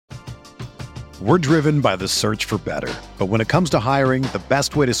We're driven by the search for better. But when it comes to hiring, the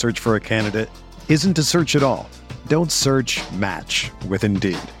best way to search for a candidate isn't to search at all. Don't search, match with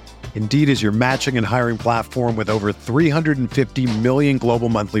Indeed. Indeed is your matching and hiring platform with over 350 million global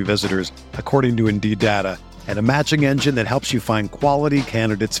monthly visitors, according to Indeed data, and a matching engine that helps you find quality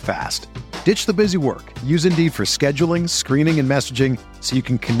candidates fast. Ditch the busy work. Use Indeed for scheduling, screening, and messaging so you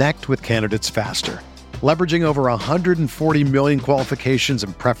can connect with candidates faster. Leveraging over 140 million qualifications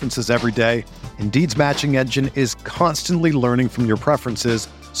and preferences every day, Indeed's matching engine is constantly learning from your preferences,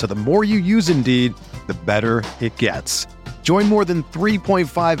 so the more you use Indeed, the better it gets. Join more than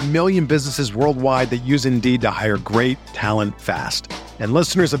 3.5 million businesses worldwide that use Indeed to hire great talent fast. And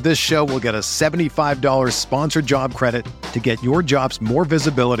listeners of this show will get a $75 sponsored job credit to get your jobs more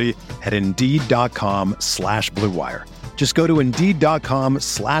visibility at Indeed.com/Blue Wire. Just go to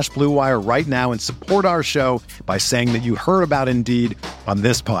Indeed.com/Blue Wire right now and support our show by saying that you heard about Indeed on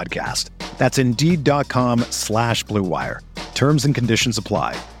this podcast. That's Indeed.com/Blue Wire. Terms and conditions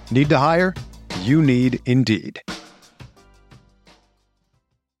apply. Need to hire? You need Indeed.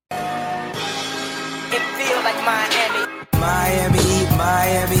 Miami,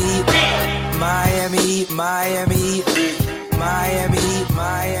 Miami, Miami, Miami, Miami, Miami,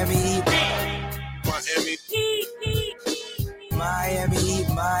 Miami,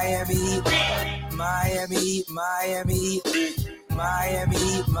 Miami, Miami, Miami,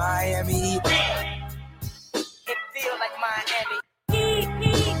 Miami, Miami. It feels like Miami.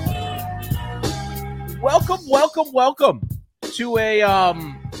 Welcome to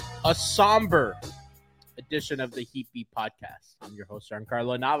a somber edition of the Heat Beat podcast. I'm your host,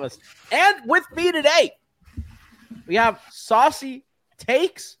 Giancarlo Navas, and with me today we have Saucy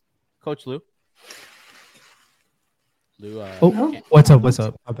Takes, Coach Lou. What's up?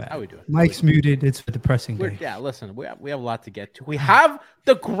 My bad. How we doing? Mike's muted. It's a depressing day. Yeah, listen, we have a lot to get to. We have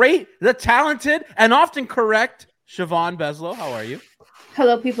the great, the talented, and often correct Siobhan Beslow. How are you?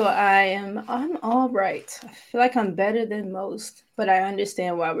 Hello, people. I'm all right. I feel like I'm better than most, but I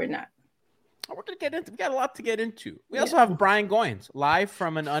understand why we're not. We're gonna get into. We got a lot to get into. We also have Brian Goins live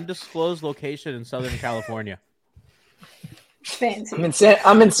from an undisclosed location in Southern California. Fancy.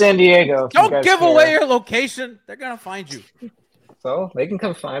 I'm in San Diego. Don't give away your location. They're gonna find you. So they can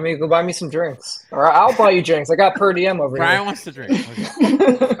come find me. Go buy me some drinks, or I'll buy you drinks. I got per diem over Brian here. wants to drink.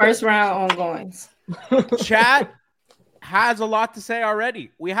 Okay. First round on Goins. Chat has a lot to say already.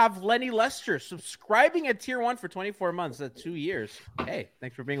 We have Lenny Lester subscribing at Tier 1 for 24 months. That's 2 years. Hey,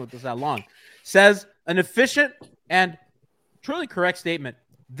 thanks for being with us that long. Says an efficient and truly correct statement.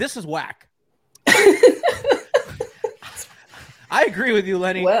 This is whack. I agree with you,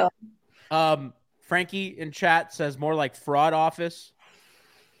 Lenny. Well, Frankie in chat says more like fraud office.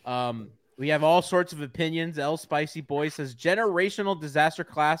 We have all sorts of opinions. L Spicy Boy says generational disaster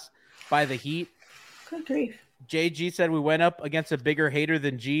class by the Heat. good grief. JG said we went up against a bigger hater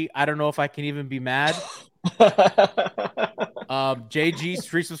than G. I don't know if I can even be mad. JG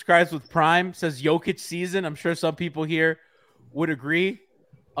resubscribes with Prime, says Jokic season. I'm sure some people here would agree.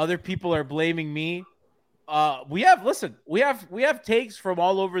 Other people are blaming me. We have takes from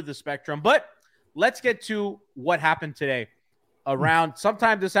all over the spectrum, but let's get to what happened today. Around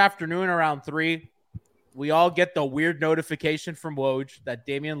sometime this afternoon, around 3, we all get the weird notification from Woj that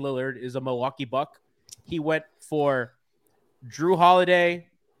Damian Lillard is a Milwaukee Buck. He went for Drew Holiday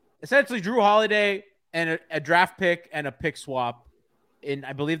and a draft pick and a pick swap.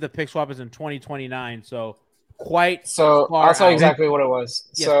 I believe the pick swap is in 2029. So I'll tell you exactly what it was.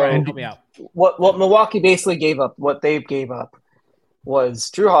 Yes, so Brian, help me out. What Milwaukee basically gave up, what they gave up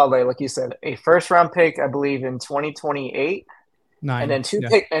was Drew Holiday, like you said, a first round pick, I believe in 2028. And then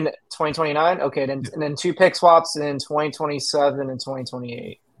pick in 2029. Okay, and then 2 pick swaps in 2027 and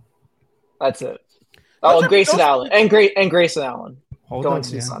 2028. That's it. Grayson Allen and Grayson Allen going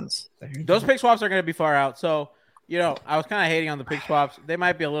to the Suns. Those pick swaps are going to be far out. So, I was kind of hating on the pick swaps. They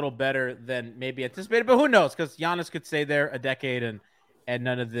might be a little better than maybe anticipated, but who knows? Because Giannis could stay there a decade, and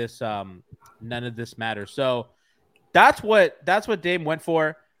none of this matters. So that's what Dame went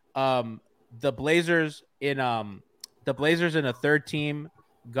for. The Blazers in a third team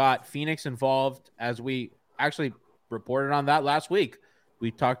got Phoenix involved, as we actually reported on that last week. We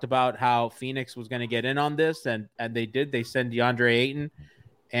talked about how Phoenix was going to get in on this, and they did. They send DeAndre Ayton,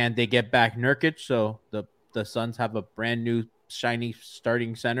 and they get back Nurkic. So the Suns have a brand new shiny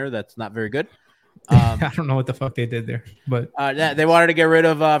starting center that's not very good. I don't know what the fuck they did there, but they wanted to get rid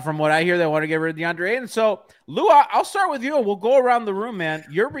of, from what I hear, they want to get rid of DeAndre Ayton. So Lou, I'll start with you. We'll go around the room, man.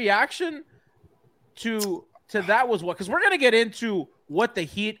 Your reaction to that was what? Because we're going to get into what the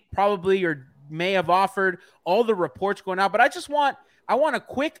Heat probably or may have offered, all the reports going out. But I I want a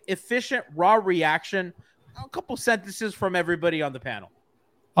quick, efficient, raw reaction. A couple sentences from everybody on the panel.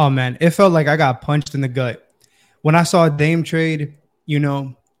 Oh, man. It felt like I got punched in the gut. When I saw Dame trade,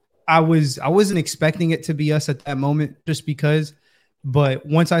 I wasn't expecting it to be us at that moment just because. But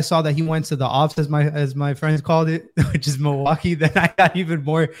once I saw that he went to the ops, as my friends called it, which is Milwaukee, then I got even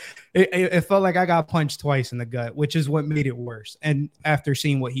more. It felt like I got punched twice in the gut, which is what made it worse. And after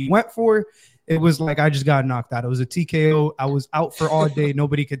seeing what he went for, it was like I just got knocked out. It was a TKO. I was out for all day.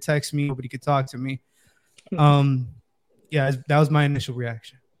 Nobody could text me. Nobody could talk to me. Yeah, that was my initial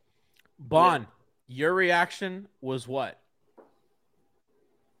reaction. Bon, your reaction was what?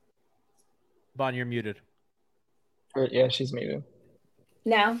 Bon, you're muted. Yeah, she's muted.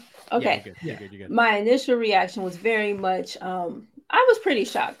 Now, okay. Yeah, you're good. My initial reaction was very much, I was pretty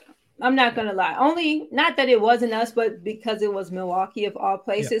shocked. I'm not gonna lie. Only not that it wasn't us, but because it was Milwaukee of all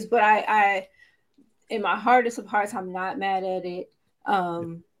places. Yeah. But I, in my hardest of hearts, I'm not mad at it.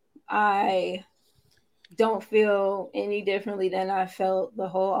 I don't feel any differently than I felt the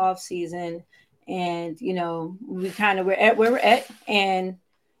whole off season, and we kind of were at where we're at, and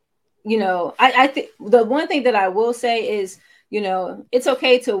I think the one thing that I will say is, it's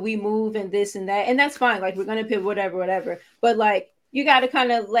okay till we move and this and that, and that's fine. Like, we're going to pivot, whatever. But like, you got to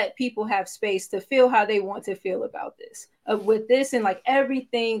kind of let people have space to feel how they want to feel about this, with this and like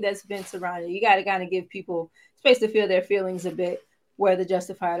everything that's been surrounded. You got to kind of give people space to feel their feelings a bit, whether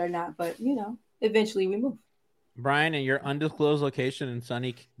justified or not. But eventually we move. Brian, in your undisclosed location in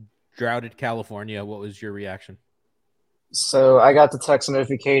sunny, droughted California, what was your reaction? So I got the text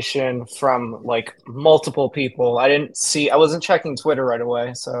notification from like multiple people. I wasn't checking Twitter right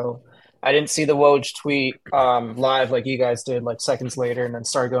away, so I didn't see the Woj tweet live like you guys did, like seconds later, and then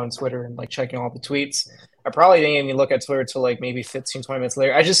started going to Twitter and like checking all the tweets. I probably didn't even look at Twitter till like maybe 15, 20 minutes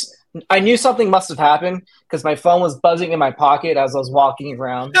later. I knew something must have happened because my phone was buzzing in my pocket as I was walking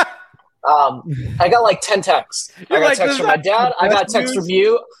around. I got like 10 texts. I got text from my dad. I got text from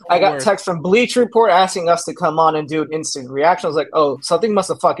you. I got text from Bleach Report asking us to come on and do an instant reaction. I was like, oh, something must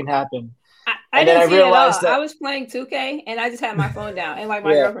have fucking happened. I didn't see realized that I was playing 2K and I just had my phone down. And like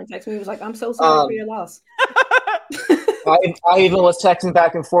my girlfriend texted me, was like, I'm so sorry for your loss. I even was texting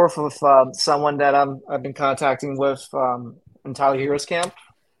back and forth with someone that I've been contacting with in Tyler Heroes Camp.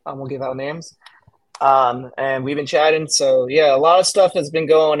 We'll give out names. And we've been chatting. So yeah, a lot of stuff has been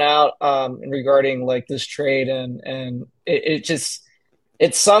going out regarding like this trade, and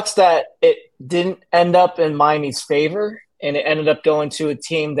it sucks that it didn't end up in Miami's favor, and it ended up going to a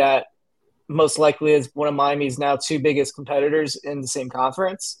team that most likely is one of Miami's now two biggest competitors in the same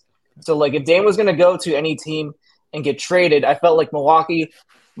conference. So like if Dame was going to go to any team and get traded, I felt like Milwaukee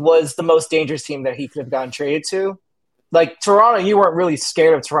was the most dangerous team that he could have gotten traded to. Like Toronto, you weren't really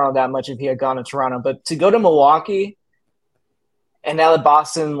scared of Toronto that much if he had gone to Toronto, but to go to Milwaukee, and now that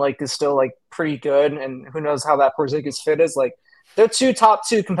Boston like is still like pretty good, and who knows how that Porzingis fit is, like their top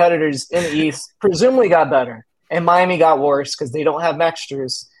two competitors in the East presumably got better, and Miami got worse because they don't have Max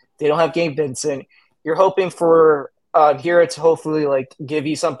Strus, they don't have Gabe Vincent. You're hoping for Hero to hopefully like give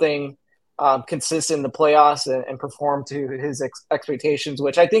you something consistent in the playoffs and perform to his expectations,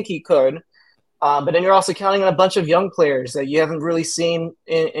 which I think he could. But then you're also counting on a bunch of young players that you haven't really seen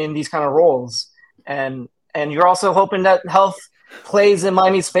in these kind of roles. And you're also hoping that health plays in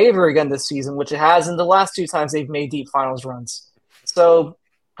Miami's favor again this season, which it has in the last two times they've made deep finals runs. So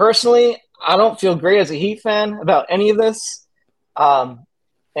personally, I don't feel great as a Heat fan about any of this. And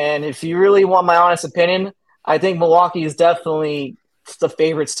if you really want my honest opinion, I think Milwaukee is definitely the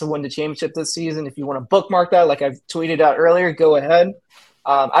favorites to win the championship this season. If you want to bookmark that, like I've tweeted out earlier, go ahead.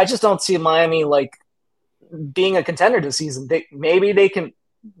 I just don't see Miami like being a contender this season. Maybe they can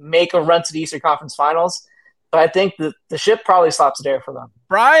make a run to the Eastern Conference Finals, but I think the ship probably stops there for them.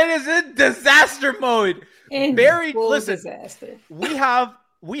 Brian is in disaster mode. Barry, listen, disaster. we have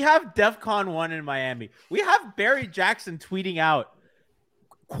DEFCON 1 in Miami. We have Barry Jackson tweeting out,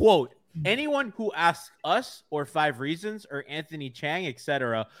 quote, anyone who asks us or 5 Reasons or Anthony Chang,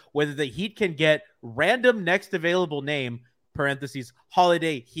 etc., whether the Heat can get random next available name, parentheses,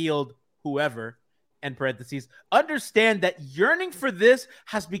 Holiday, Healed, whoever, and parentheses, understand that yearning for this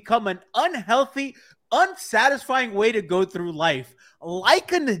has become an unhealthy, unsatisfying way to go through life,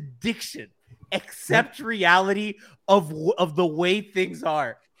 like an addiction. Accept reality of the way things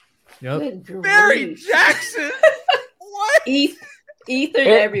are. Yep. Barry Jackson. What? Ether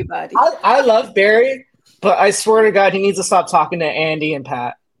to everybody. I love Barry, but I swear to God, he needs to stop talking to Andy and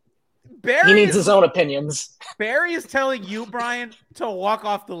Pat. He needs his own opinions. Barry is telling you, Brian, to walk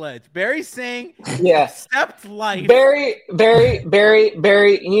off the ledge. Barry's saying, accept life. Barry,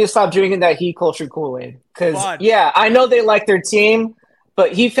 you need to stop drinking that Heat culture Kool-Aid. Because, I know they like their team,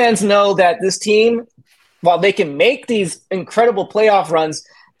 But Heat fans know that this team, while they can make these incredible playoff runs,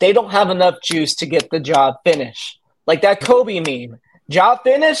 they don't have enough juice to get the job finished. Like that Kobe meme. Job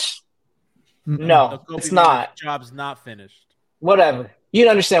finished? No, it's not. Job's not finished. Whatever. You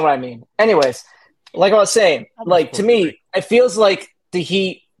understand what I mean. Anyways, like I was saying, like to me, it feels like the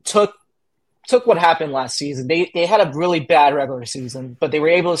Heat took what happened last season. They had a really bad regular season, but they were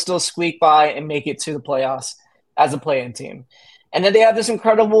able to still squeak by and make it to the playoffs as a play-in team. And then they have this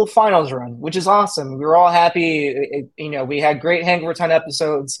incredible finals run, which is awesome. We were all happy. We had great hangover time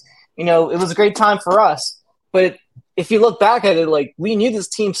episodes. It was a great time for us. But if you look back at it, like we knew this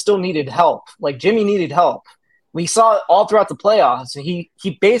team still needed help. Like Jimmy needed help. We saw it all throughout the playoffs. He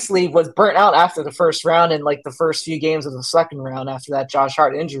basically was burnt out after the first round and like the first few games of the second round after that Josh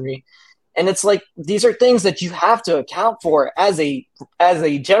Hart injury. And it's like these are things that you have to account for as a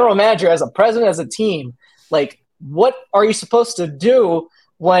general manager, as a president, as a team. Like, what are you supposed to do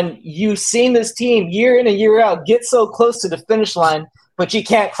when you've seen this team year in and year out get so close to the finish line, but you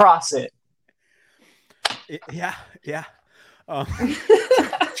can't cross it? Yeah.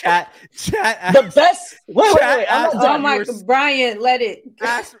 Chat. The best. Wait. Brian, let it.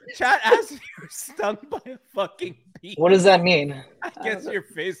 Chat asked if you were stung by a fucking bee. What does that mean? I guess your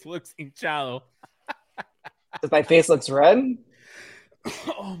face looks shallow. Does my face looks red?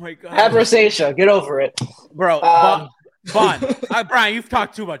 Oh my god. Have rosacea. Get over it, bro. Bond. Brian, you've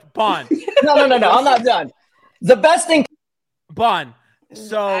talked too much. Bond. No. I'm not done. The best thing. Bond.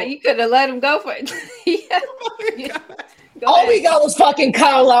 So you could have let him go for it. All we got was fucking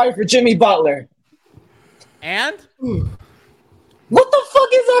Kyle Lowry for Jimmy Butler. And what the fuck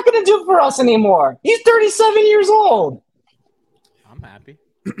is that going to do for us anymore? He's 37 years old. I'm happy.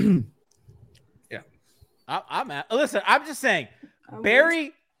 Yeah. Listen, I'm just saying.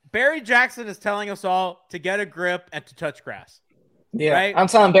 Barry Jackson is telling us all to get a grip and to touch grass. Yeah, right? I'm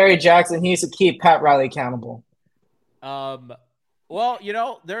telling Barry Jackson he needs to keep Pat Riley accountable. Well,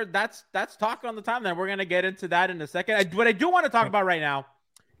 that's talk on the timeline. We're gonna get into that in a second. What I do want to talk about right now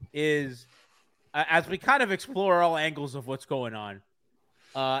is as we kind of explore all angles of what's going on.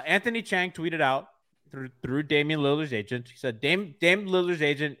 Anthony Chang tweeted out through Damian Lillard's agent. He said, Dame Lillard's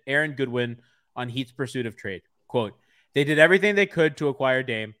agent, Aaron Goodwin, on Heat's pursuit of trade. Quote, "They did everything they could to acquire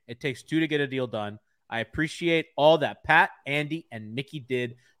Dame. It takes two to get a deal done. I appreciate all that Pat, Andy, and Mickey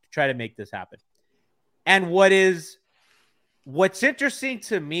did to try to make this happen." And what's interesting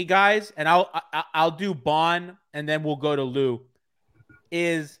to me, guys, and I'll do Bon and then we'll go to Lou,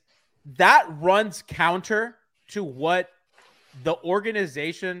 is that runs counter to what the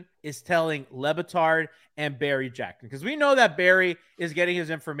organization is telling Le Batard and Barry Jackson. Because we know that Barry is getting his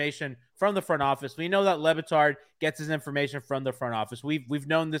information from the front office. We know that Le Batard gets his information from the front office. We've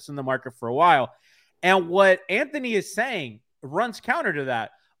known this in the market for a while. And what Anthony is saying runs counter to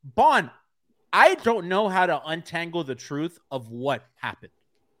that. Bon, I don't know how to untangle the truth of what happened.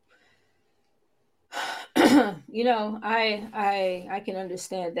 I can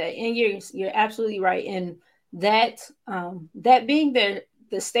understand that, and you're absolutely right. And that being the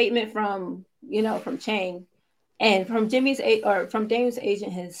statement from Chang and from from Dame's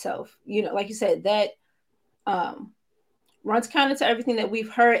agent himself, like you said, that runs counter to everything that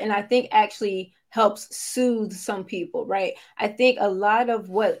we've heard, and I think actually helps soothe some people, right? I think a lot of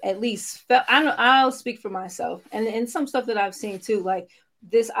what at least felt, I'll speak for myself and some stuff that I've seen too, like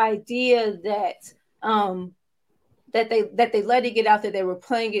this idea that they let it get out there, they were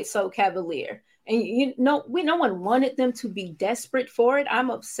playing it so cavalier. And no one wanted them to be desperate for it.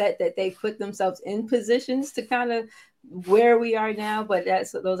 I'm upset that they put themselves in positions to kind of where we are now, but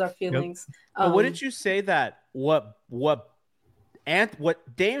those are feelings. Yep. But wouldn't you say that what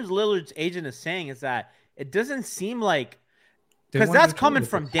Dame Lillard's agent is saying is that it doesn't seem like, because that's coming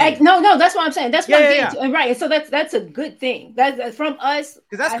from Dame. No, that's what I'm saying. That's what I'm getting to. Right. So that's a good thing. That's from us.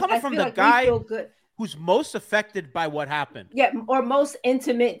 Because that's coming from the guy who's most affected by what happened. Yeah, or most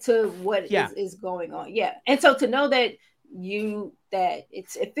intimate to what is going on. Yeah. And so to know that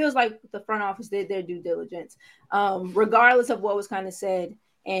it feels like the front office did their due diligence, regardless of what was kind of said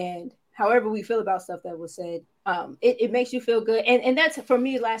and however we feel about stuff that was said, it makes you feel good. And that's, for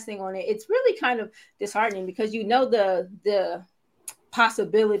me, last thing on it, it's really kind of disheartening because the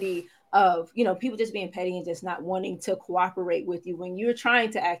possibility of, people just being petty and just not wanting to cooperate with you when you're trying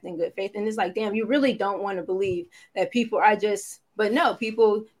to act in good faith. And it's like, damn, you really don't want to believe that people are but no,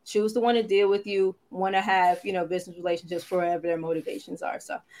 people choose to want to deal with you, want to have, business relationships for whatever their motivations are.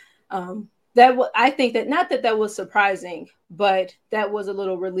 So I think that not that was surprising, but that was a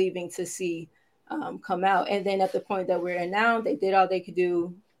little relieving to see come out. And then at the point that we're in now, they did all they could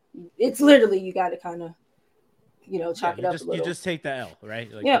do. It's literally, you got to kind of chalk it up a little. You just take the L,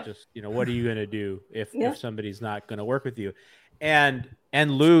 right? Like, what are you going to do if somebody's not going to work with you? And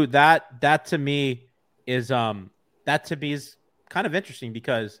Lou, that to me is kind of interesting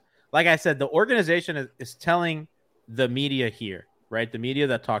because, like I said, the organization is telling the media here, right? The media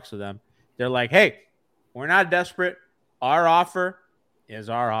that talks to them, they're like, hey, we're not desperate. Our offer is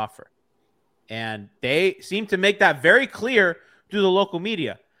our offer. And they seem to make that very clear to the local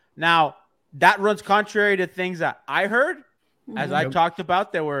media. Now, that runs contrary to things that I heard. As I talked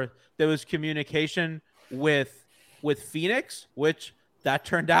about, there was communication with Phoenix, which that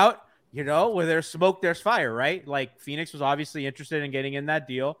turned out, where there's smoke, there's fire, right? Like, Phoenix was obviously interested in getting in that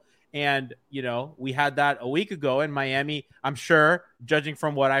deal. And, we had that a week ago, and Miami, I'm sure, judging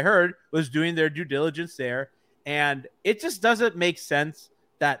from what I heard, was doing their due diligence there. And it just doesn't make sense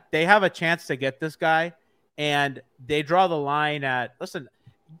that they have a chance to get this guy and they draw the line at, listen,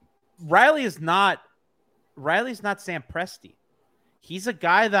 Riley's not Sam Presti. He's a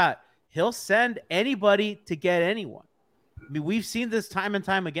guy that he'll send anybody to get anyone. I mean, we've seen this time and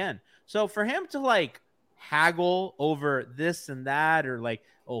time again. So for him to like haggle over this and that, or like,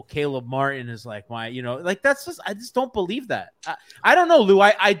 oh, Caleb Martin is like my, that's just, I just don't believe that. I don't know, Lou.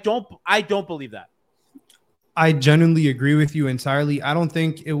 I don't believe that. I genuinely agree with you entirely. I don't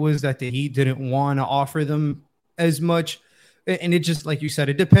think it was that the Heat didn't want to offer them as much. And it just, like you said,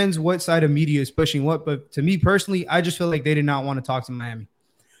 it depends what side of media is pushing what. But to me personally, I just feel like they did not want to talk to Miami.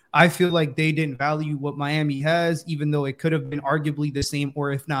 I feel like they didn't value what Miami has, even though it could have been arguably the same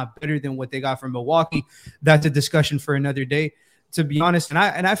or if not better than what they got from Milwaukee. That's a discussion for another day, to be honest.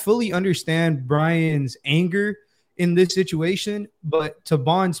 And I fully understand Brian's anger in this situation. But to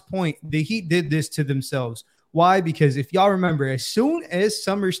Bond's point, the Heat did this to themselves. Why? Because if y'all remember, as soon as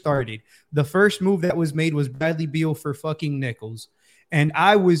summer started, the first move that was made was Bradley Beal for fucking Nichols. And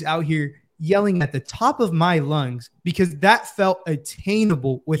I was out here yelling at the top of my lungs because that felt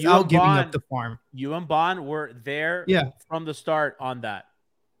attainable without giving up the farm. You and Bond were there from the start on that.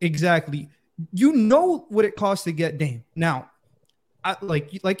 Exactly. You know what it costs to get Dame. Now,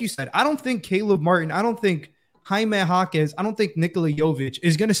 like you said, I don't think Caleb Martin, I don't think Jaime Jaquez, I don't think Nikola Jovic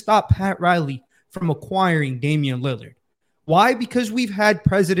is going to stop Pat Riley from acquiring Damian Lillard. Why? Because we've had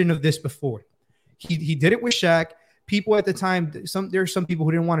precedent of this before. He did it with Shaq. People at the time, there are some people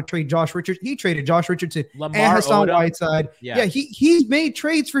who didn't want to trade Josh Richardson. He traded Josh Richardson and Hassan Whiteside. Yeah, he's made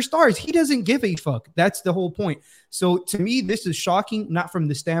trades for stars. He doesn't give a fuck. That's the whole point. So to me, this is shocking, not from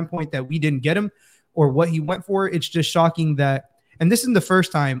the standpoint that we didn't get him or what he went for. It's just shocking that, and this isn't the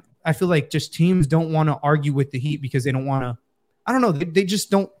first time, I feel like just teams don't want to argue with the Heat because they don't want to, I don't know, they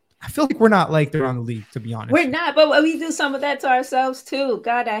just don't. I feel like we're not like they're on the league, to be honest. We're not, but we do some of that to ourselves too.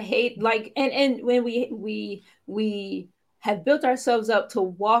 God, I hate and when we have built ourselves up to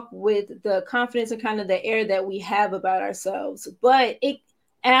walk with the confidence and kind of the air that we have about ourselves. But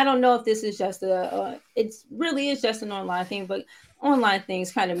and I don't know if this is just it really is just an online thing, but online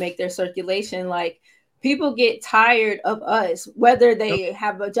things kind of make their circulation. Like, people get tired of us, whether they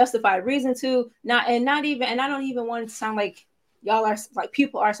have a justified reason to, and I don't even want it to sound like y'all are like,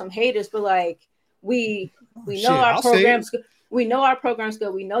 people are some haters, but like we know our programs. We know our program's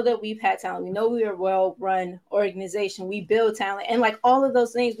good. We know that we've had talent. We know we are a well-run organization. We build talent, and like all of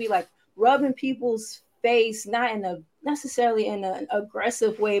those things, we like rubbing people's face, not necessarily in an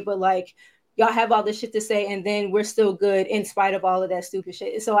aggressive way, but like, y'all have all this shit to say, and then we're still good in spite of all of that stupid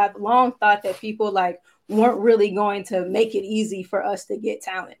shit. So I've long thought that people like weren't really going to make it easy for us to get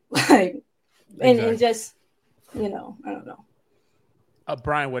talent, like, and just, I don't know.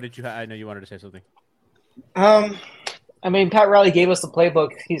 Brian, what did you? I know you wanted to say something. I mean, Pat Riley gave us the playbook.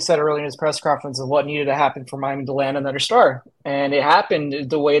 He said earlier in his press conference of what needed to happen for Miami to land another star, and it happened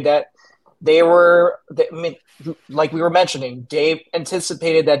the way that they were. Like we were mentioning, Dave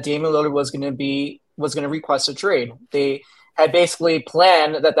anticipated that Damian Lillard was going to request a trade. They had basically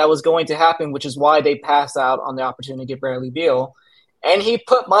planned that was going to happen, which is why they passed out on the opportunity to get Bradley Beal, and he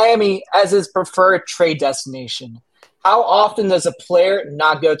put Miami as his preferred trade destination. How often does a player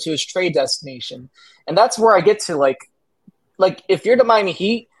not go to his trade destination? And that's where I get to, like if you're the Miami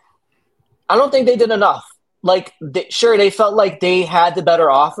Heat, I don't think they did enough. Like, they felt like they had the better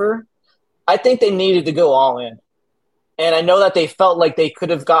offer. I think they needed to go all in. And I know that they felt like they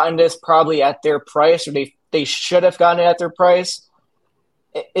could have gotten this probably at their price, or they should have gotten it at their price.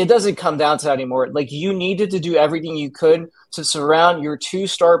 It doesn't come down to that anymore. Like, you needed to do everything you could to surround your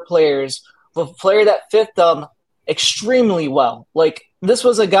two-star players with a player that fit them extremely well. Like, this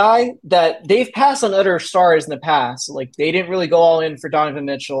was a guy that they've passed on other stars in the past. Like, they didn't really go all in for Donovan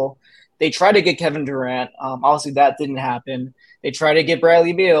Mitchell. They tried to get Kevin Durant. Obviously, that didn't happen. They tried to get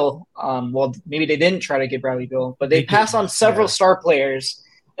Bradley Beal. Well, maybe they didn't try to get Bradley Beal, but they passed on several star players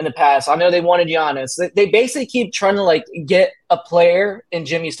in the past. I know they wanted Giannis. They basically keep trying to like get a player in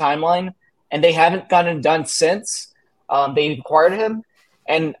Jimmy's timeline, and they haven't gotten it done since they acquired him.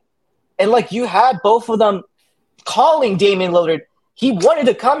 And like you had both of them calling Damian Lillard. He wanted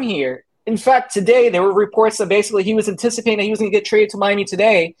to come here. In fact, today there were reports that basically he was anticipating that he was going to get traded to Miami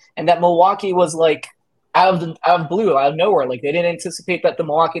today, and that Milwaukee was like out of blue, out of nowhere. Like they didn't anticipate that the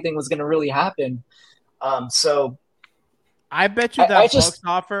Milwaukee thing was going to really happen. So I bet you that Bucks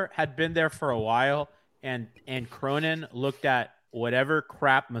offer had been there for a while, and Cronin looked at whatever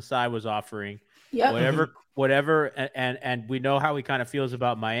crap Masai was offering, whatever, and we know how he kind of feels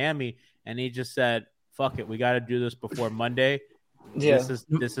about Miami, and he just said, "Fuck it, we got to do this before Monday." Yeah,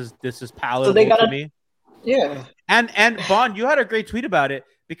 this is palatable to me. Yeah, and Bond, you had a great tweet about it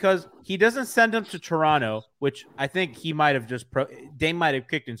because he doesn't send him to Toronto, which I think he might have Dame might have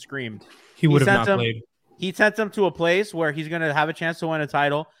kicked and screamed. He would have not played. He sent him to a place where he's going to have a chance to win a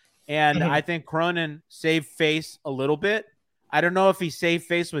title, and I think Cronin saved face a little bit. I don't know if he saved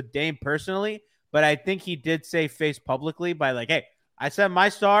face with Dame personally, but I think he did save face publicly by like, hey, I sent my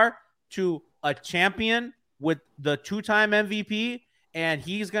star to a champion with the 2-time MVP, and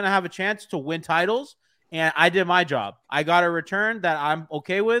he's going to have a chance to win titles, and I did my job. I got a return that I'm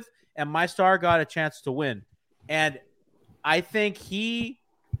okay with, and my star got a chance to win. And I think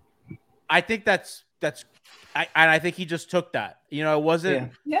I think he just took that. You know, it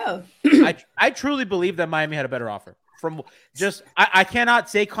wasn't. Yeah. I truly believe that Miami had a better offer. From just, I cannot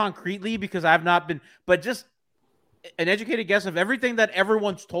say concretely because I've not been, but just an educated guess of everything that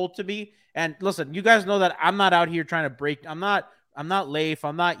everyone's told to me. And listen, you guys know that I'm not out here trying to break. I'm not Leif.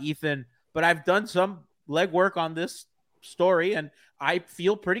 I'm not Ethan, but I've done some legwork on this story, and I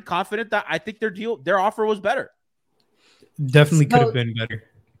feel pretty confident that I think their offer was better. Definitely could have been better.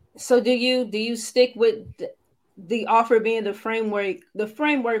 So do you stick with the offer being the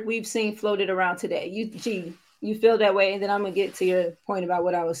framework we've seen floated around today? You feel that way, and then I'm gonna get to your point about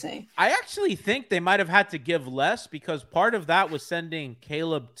what I was saying. I actually think they might have had to give less because part of that was sending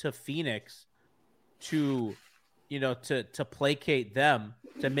Caleb to Phoenix to placate them,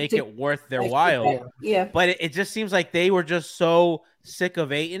 to make it worth their while. Yeah. But it just seems like they were just so sick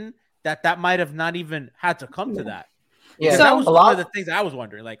of Ayton that might have not even had to come to that. Yeah, so that was one of the things I was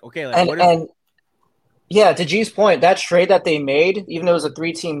wondering. Like, okay, like yeah, to G's point, that trade that they made, even though it was a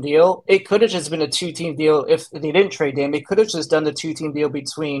 3-team deal, it could have just been a 2-team deal if they didn't trade Dame. They could have just done the 2-team deal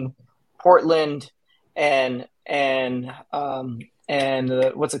between Portland and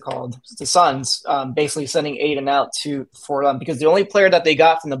what's it called? The Suns, basically sending Ayton out for them because the only player that they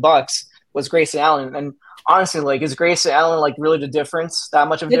got from the Bucks was Grayson Allen. And honestly, like, is Grayson Allen like really the difference? That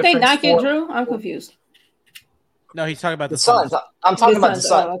much of a difference? Did they not get Drew? I'm confused. No, he's talking about the Suns. I'm talking about the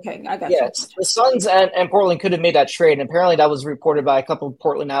Suns. Oh, okay, I got you. The Suns and Portland could have made that trade, and apparently that was reported by a couple of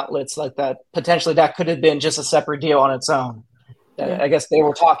Portland outlets like that. Potentially, that could have been just a separate deal on its own. Yeah. I guess they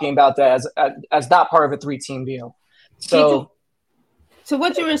were talking about that as not part of a 3-team deal. So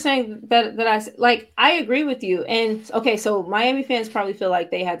what you were saying that I like, I agree with you. And okay, so Miami fans probably feel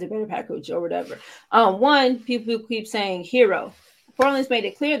like they had the better package or whatever. One, people keep saying hero. Portland's made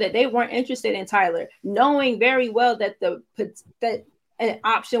it clear that they weren't interested in Tyler, knowing very well that that an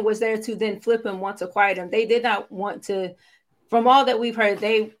option was there to then flip him once acquired him. They did not want to, from all that we've heard,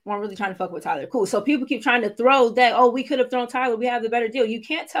 they weren't really trying to fuck with Tyler. Cool. So people keep trying to throw that, oh, we could have thrown Tyler. We have the better deal. You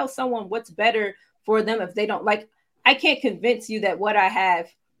can't tell someone what's better for them if they don't like. I can't convince you that what I have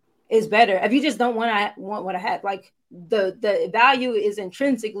is better if you just don't want what I have. Like the value is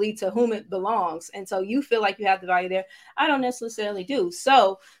intrinsically to whom it belongs, and so you feel like you have the value there. I don't necessarily do.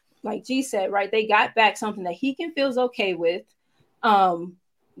 So, like G said, right? They got back something that he feels okay with.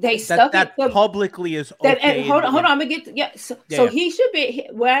 They stuck that publicly is okay. Hold on. I'm gonna get to, So he should be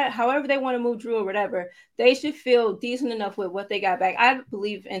however they want to move Drew or whatever. They should feel decent enough with what they got back. I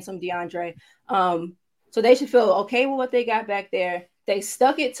believe in some DeAndre. So they should feel okay with what they got back there. They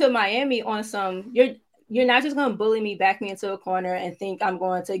stuck it to Miami on some. You're not just going to bully me, back me into a corner, and think I'm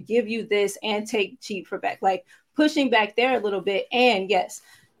going to give you this and take cheap for back. Like pushing back there a little bit. And yes,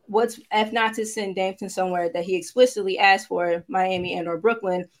 what's if not to send Dame somewhere that he explicitly asked for, Miami and or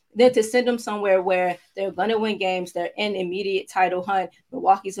Brooklyn, then to send them somewhere where they're going to win games, they're in immediate title hunt.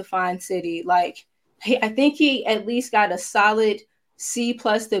 Milwaukee's a fine city. Like I think he at least got a solid C+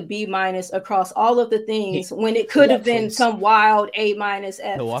 to B- across all of the things when it could have been some wild A-,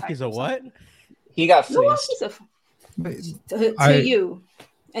 F. Milwaukee's a what? He got fleeced. To you.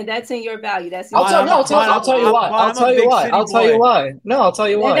 And that's in your value. That's I'll tell you why. I'll tell you why. No, I'll tell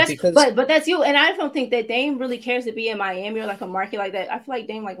you why. But that's you. And I don't think that Dame really cares to be in Miami or like a market like that. I feel like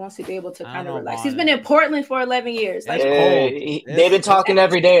Dame like wants to be able to kind of relax. He's been in Portland for 11 years. Like, they've been talking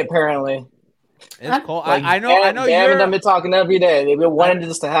every day apparently. It's cold. Like, I know. Dame and them been talking every day. They've been wanting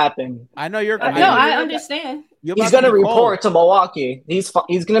this to happen. I know you're. I understand. He's going to report to Milwaukee. He's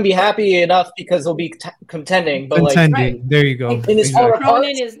going to be happy enough because he'll be contending. But right. There you go. In his heart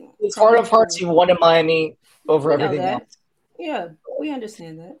of hearts, he wanted Miami over everything else. Yeah, we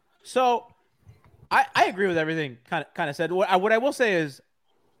understand that. So, I agree with everything kind of said. What I will say is,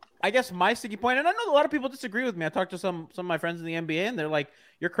 I guess my sticky point, and I know a lot of people disagree with me. I talked to some of my friends in the NBA, and they're like,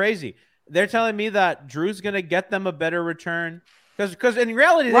 "You're crazy." They're telling me that Drew's going to get them a better return. Because in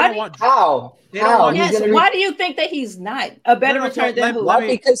reality, they don't want how. Yes. Why do you think that he's not a better return than who?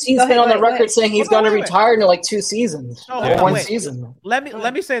 Because he's been on the record saying he's going to retire in like 2 seasons. One season.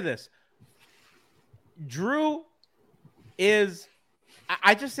 Let me say this. Drew is.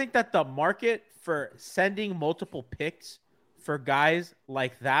 I just think that the market for sending multiple picks for guys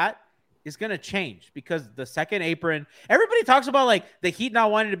like that is going to change because the second apron. Everybody talks about like the Heat not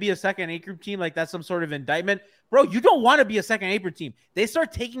wanting to be a second apron team, like that's some sort of indictment. Bro, you don't want to be a second apron team. They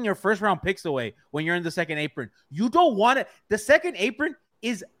start taking your first round picks away when you're in the second apron. You don't want it. The second apron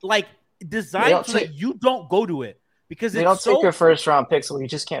is like designed so that you don't go to it because they don't take your first round picks away. You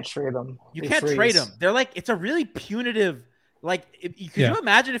just can't trade them. You can't trade them. They're like, it's a really punitive. Like, could you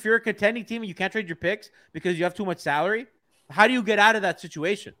imagine if you're a contending team and you can't trade your picks because you have too much salary? How do you get out of that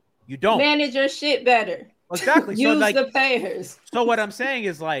situation? You don't manage your shit better. Exactly. Use the players. So what I'm saying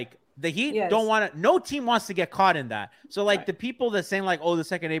is like the Heat don't want to. No team wants to get caught in that. So like the people that saying like, oh, the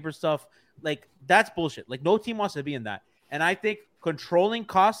second apron stuff, like that's bullshit. Like no team wants to be in that. And I think controlling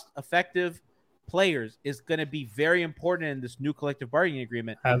cost-effective players is going to be very important in this new collective bargaining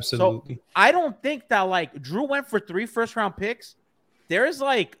agreement. Absolutely. So I don't think that like Drew went for 3 first-round picks. There's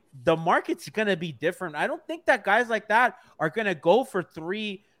like the market's going to be different. I don't think that guys like that are going to go for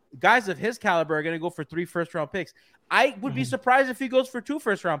 3. Guys of his caliber are going to go for 3 first-round picks. I would be surprised if he goes for 2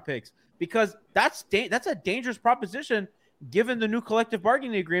 first-round picks because that's a dangerous proposition given the new collective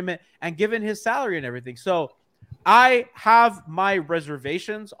bargaining agreement and given his salary and everything. So I have my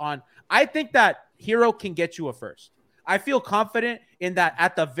reservations on – I think that Hero can get you a first. I feel confident in that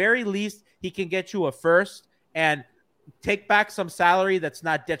at the very least he can get you a first and take back some salary that's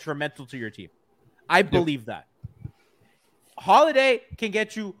not detrimental to your team. I believe that. Holiday can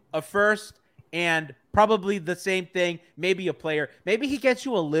get you a first and probably the same thing, maybe a player. Maybe he gets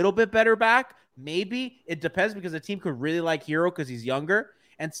you a little bit better back. Maybe. It depends because the team could really like Hero because he's younger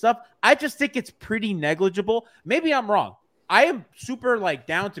and stuff. I just think it's pretty negligible. Maybe I'm wrong. I am super like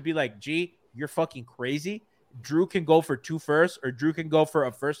down to be like, gee, you're fucking crazy. Drew can go for 2 firsts or Drew can go for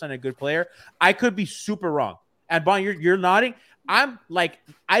a first and a good player. I could be super wrong. And Bon, you're nodding. I'm like,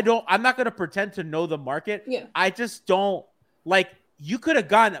 I'm not going to pretend to know the market. Yeah. I just don't. Like, you could have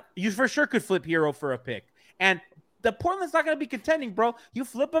gone, you for sure could flip Hero for a pick. And the Portland's not going to be contending, bro. You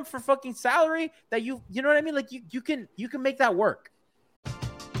flip him for fucking salary that you know what I mean? Like, you can make that work.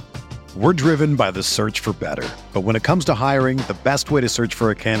 We're driven by the search for better. But when it comes to hiring, the best way to search for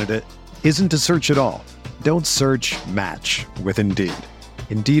a candidate isn't to search at all. Don't search, match with Indeed.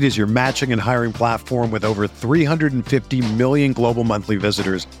 Indeed is your matching and hiring platform with over 350 million global monthly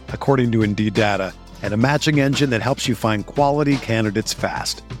visitors, according to Indeed data, and a matching engine that helps you find quality candidates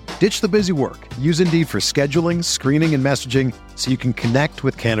fast. Ditch the busy work. Use Indeed for scheduling, screening, and messaging so you can connect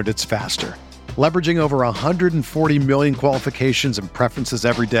with candidates faster. Leveraging over 140 million qualifications and preferences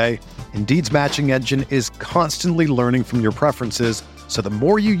every day, Indeed's matching engine is constantly learning from your preferences, so the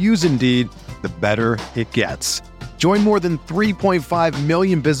more you use Indeed, the better it gets. Join more than 3.5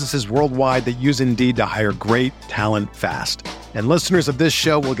 million businesses worldwide that use Indeed to hire great talent fast. And listeners of this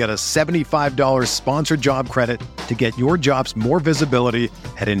show will get a $75 sponsored job credit to get your jobs more visibility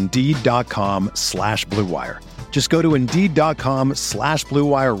at Indeed.com/Blue Wire. Just go to Indeed.com/Blue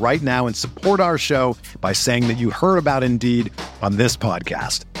Wire right now and support our show by saying that you heard about Indeed on this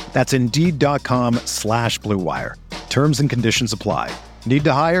podcast. That's Indeed.com/Blue Wire. Terms and conditions apply. Need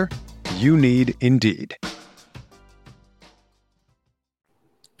to hire? You need Indeed.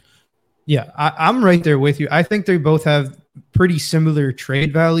 Yeah, I'm right there with you. I think they both have pretty similar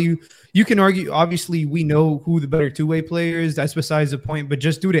trade value. You can argue, obviously, we know who the better two-way player is. That's besides the point. But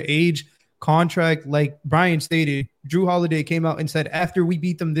just due to age, contract, like Brian stated, Drew Holiday came out and said after we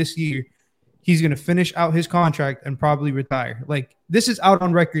beat them this year, he's going to finish out his contract and probably retire. Like, this is out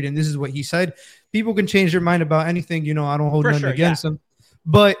on record, and this is what he said. People can change their mind about anything. You know, I don't hold nothing against them.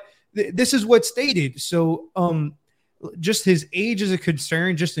 But this is what's stated. So just his age is a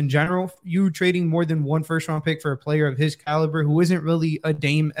concern just in general. You trading more than one first round pick for a player of his caliber who isn't really a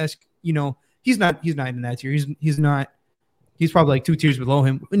Dame-esque, he's not in that tier. He's probably like 2 tiers below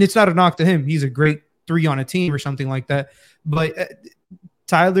him. And it's not a knock to him. He's a great 3 on a team or something like that. But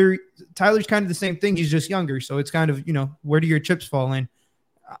Tyler's kind of the same thing. He's just younger. So it's kind of, where do your chips fall in?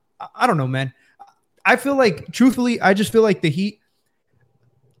 I don't know, man. I feel like, truthfully, I just feel like the Heat,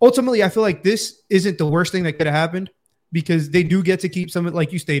 ultimately, I feel like this isn't the worst thing that could have happened because they do get to keep some,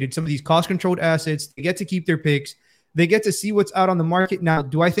 like you stated, some of these cost-controlled assets. They get to keep their picks. They get to see what's out on the market. Now,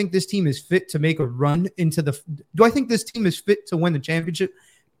 do I think this team is fit to make a run do I think this team is fit to win the championship?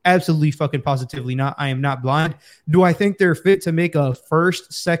 Absolutely fucking positively not. I am not blind. Do I think they're fit to make a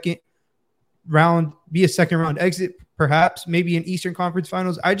second round exit? Perhaps, maybe in Eastern Conference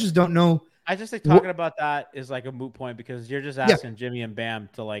Finals. I just don't know. I just think talking about that is like a moot point because you're just asking Jimmy and Bam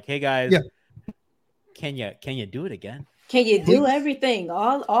to like, hey guys, can you do it again? Can you do everything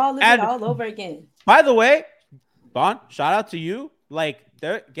all over again? By the way, Bon, shout out to you. Like,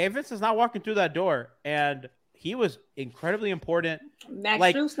 Gabe Vincent's not walking through that door, and he was incredibly important. Max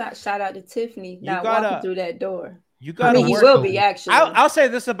Strus not shout out to Tiffany not walking through that door. You got to he will be actually. I'll say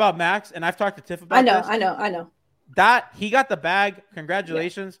this about Max, and I've talked to Tiff about this. I know. That he got the bag.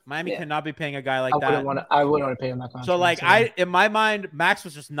 Congratulations. Miami cannot be paying a guy like that. I wouldn't want to pay him that contract. So like in my mind, Max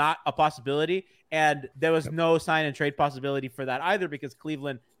was just not a possibility. And there was no sign and trade possibility for that either because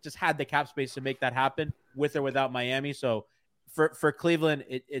Cleveland just had the cap space to make that happen with or without Miami. So for Cleveland,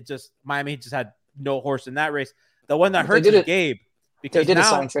 it just Miami just had no horse in that race. The one that hurts is Gabe. Because they did a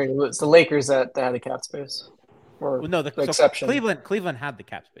sign trade. It was the Lakers that had the cap space. The exception. Cleveland had the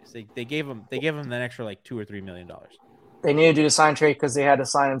cap space. They gave him an extra like $2 or $3 million. They needed to do the sign trade because they had to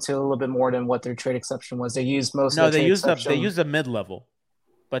sign him to a little bit more than what their trade exception was. They used most. No, they used a mid level,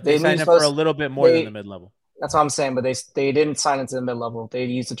 but they signed him for a little bit more than the mid level. That's what I'm saying. But they didn't sign him to the mid level. They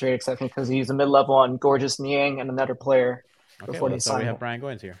used the trade exception because they used the mid level on Gorgeous Niang and another player. Before they signed. We have Brian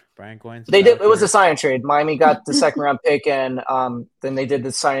Goins here. Brian Goins. They did. It was a sign trade. Miami got the second round pick, and then they did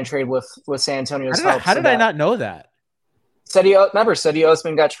the sign and trade with San Antonio's help. How did I not know that? Cedi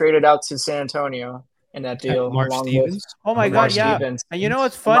Osman got traded out to San Antonio in that deal. Mark Stevens. Oh my God, yeah. Stevens. And you know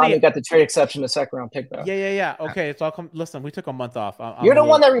what's funny? Miami got the trade exception, the second round pick back. Yeah. Okay, it's all listen. We took a month off. You're the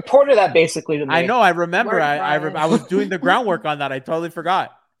one that reported that basically to me. I know. I remember. I was doing the groundwork on that. I totally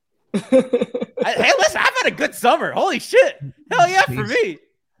forgot. Hey, listen, I've had a good summer. Holy shit! Hell yeah, for me.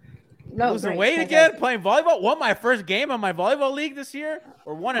 Losing weight again, playing volleyball. Won my first game on my volleyball league this year.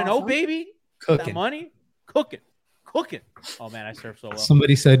 Or 1-0, baby. Cooking. That money. Cooking. Oh man, I surf so well.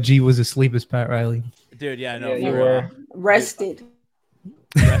 Somebody said G was asleep as Pat Riley. Dude, yeah, I know. You were rested.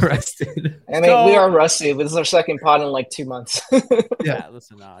 Rested. I mean, we are rusty. This is our second pod in like 2 months. Yeah,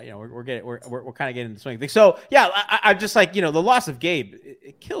 listen, we're kind of getting the swing thing. So yeah, I'm just like, the loss of Gabe,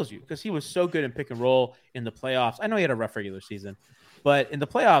 it kills you because he was so good in pick and roll in the playoffs. I know he had a rough regular season, but in the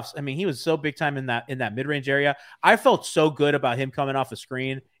playoffs, I mean, he was so big time in that mid range area. I felt so good about him coming off the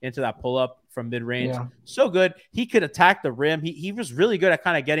screen into that pull up from mid range. Yeah. So good. He could attack the rim. He was really good at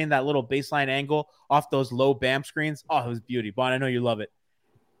kind of getting that little baseline angle off those low BAM screens. Oh, it was beauty. Bon, I know you love it.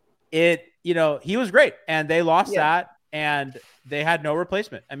 He was great, and they lost that, and they had no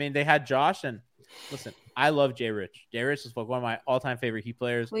replacement. I mean, they had Josh, and listen, I love Jay Rich. Jay Rich is like one of my all-time favorite Heat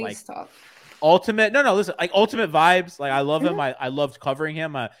players. Please like stop. Ultimate. No, listen, like ultimate vibes. Like I love him. I loved covering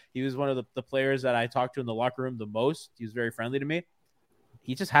him. He was one of the players that I talked to in the locker room the most. He was very friendly to me.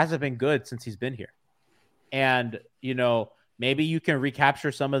 He just hasn't been good since he's been here, and maybe you can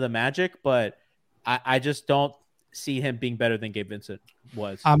recapture some of the magic, but I just don't see him being better than Gabe Vincent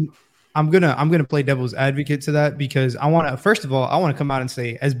was. I'm gonna play devil's advocate to that because I want to come out and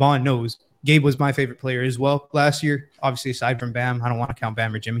say, as Bond knows, Gabe was my favorite player as well last year. Obviously, aside from Bam, I don't want to count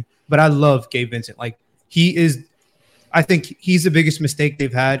Bam or Jimmy, but I love Gabe Vincent. Like I think he's the biggest mistake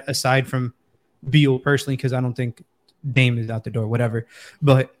they've had aside from Beal personally, because I don't think Dame is out the door, whatever.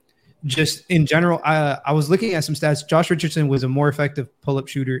 But just in general, I was looking at some stats. Josh Richardson was a more effective pull-up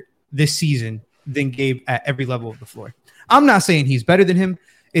shooter this season than Gabe at every level of the floor. I'm not saying he's better than him.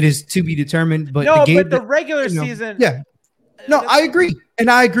 It is to be determined. But the regular season. Yeah. No, I agree.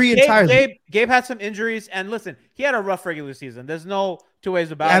 And I agree entirely. Gabe had some injuries. And listen, he had a rough regular season. There's no two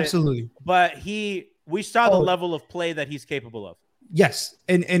ways about it. Absolutely. But we saw the level of play that he's capable of. Yes.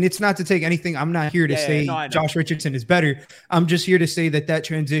 And it's not to take anything. I'm not here to say Josh Richardson is better. I'm just here to say that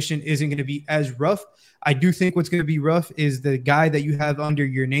transition isn't going to be as rough. I do think what's going to be rough is the guy that you have under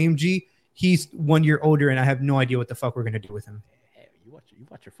your name, G. He's 1 year older, and I have no idea what the fuck we're going to do with him. Hey, you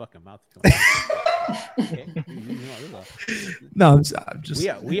watch your fucking mouth. Okay. No, I'm just.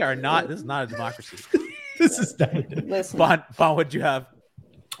 We are not. This is not a democracy. This is not ridiculous. Listen, Bon, what'd you have?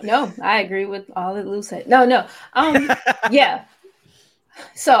 No, I agree with all that Lou said. No. Yeah.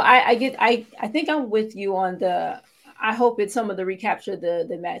 So I think I'm with you on the. I hope it's some of the recapture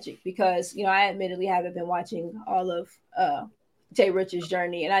the magic, because I admittedly haven't been watching all of Jay Rich's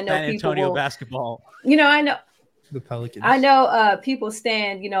journey, and I know San people Antonio basketball. I know the Pelicans. I know people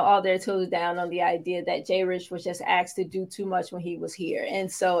stand all their toes down on the idea that Jay Rich was just asked to do too much when he was here,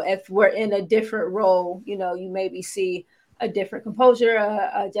 and so if we're in a different role, you maybe see a different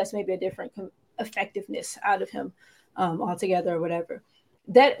composure, just maybe a different effectiveness out of him altogether, or whatever.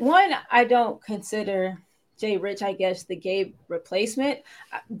 That one, I don't consider Jay Rich, I guess, the Gabe replacement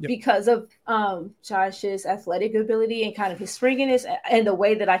because of Josh's athletic ability and kind of his springiness and the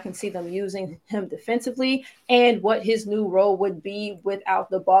way that I can see them using him defensively and what his new role would be without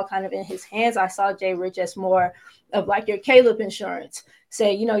the ball kind of in his hands. I saw Jay Rich as more of like your Caleb insurance.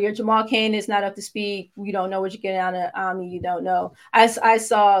 Say, your Jamal Cain is not up to speed. You don't know what you're getting out of Ami. You don't know. I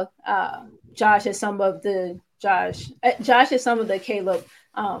saw Josh as some of the Caleb,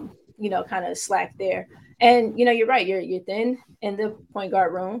 kind of slack there. And, you're right. You're thin in the point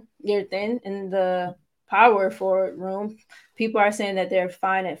guard room. You're thin in the power forward room. People are saying that they're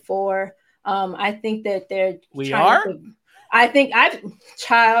fine at 4. I think that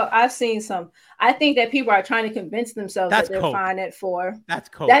I've seen some. I think that people are trying to convince themselves that they're fine at 4. That's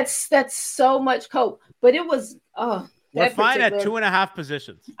cope. That's so much cope. But it was we're fine at 2.5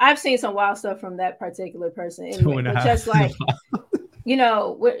 positions. I've seen some wild stuff from that particular person. Anyway, 2.5. Just like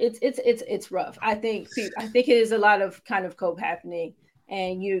it's rough. I think it is a lot of kind of cope happening,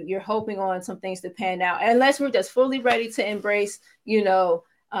 and you're hoping on some things to pan out. Unless we're just fully ready to embrace,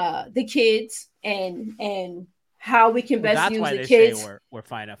 the kids and how we can best use the kids. We're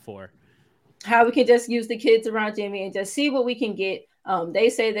fine at 4. How we can just use the kids around Jimmy and just see what we can get. They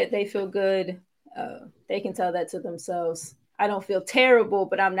say that they feel good. They can tell that to themselves. I don't feel terrible,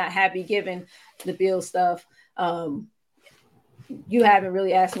 but I'm not happy given the Bill stuff. You haven't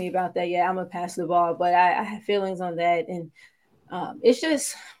really asked me about that yet. I'm gonna pass the ball, but I have feelings on that, and it's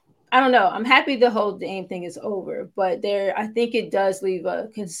just, I don't know. I'm happy the whole Dame thing is over, but I think it does leave a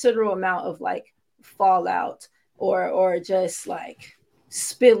considerable amount of like fallout or just like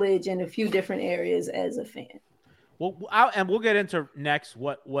spillage in a few different areas as a fan. Well, and we'll get into next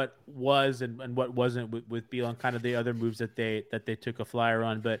what was and what wasn't with Beal and kind of the other moves that they took a flyer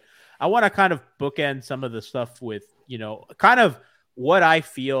on. But I want to kind of bookend some of the stuff with, kind of what I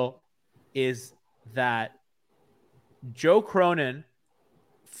feel is that Joe Cronin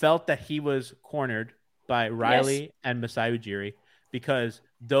felt that he was cornered by Riley and Masai Ujiri because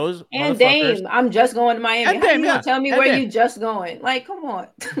those and Dame. I'm just going to Miami. How you gonna tell me where you just going? Like, come on.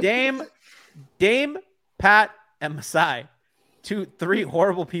 Dame, Pat, and Masai, 3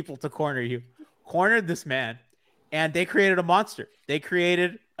 horrible people to cornered this man, and they created a monster. They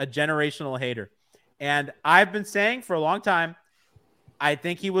created a generational hater. And I've been saying for a long time, I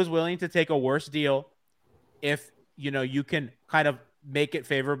think he was willing to take a worse deal if, you can kind of make it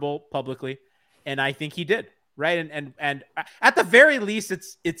favorable publicly. And I think he did. Right. And at the very least,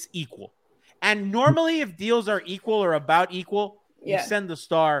 it's equal. And normally if deals are equal or about equal, you send the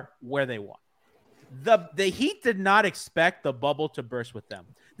star where they want. The Heat did not expect the bubble to burst with them.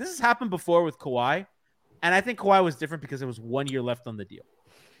 This has happened before with Kawhi, and I think Kawhi was different because there was 1 year left on the deal.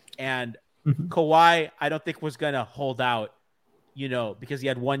 And Kawhi, I don't think was going to hold out, because he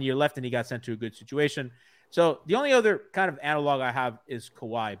had 1 year left and he got sent to a good situation. So the only other kind of analog I have is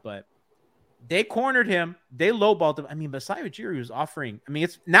Kawhi, but they cornered him. They lowballed him. I mean, Masai Ujiri was offering. I mean,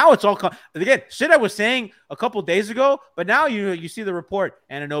 it's all again shit I was saying a couple days ago, but now you see the report.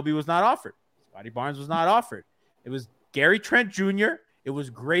 Anunoby was not offered. Scotty Barnes was not offered. It was Gary Trent Jr. It was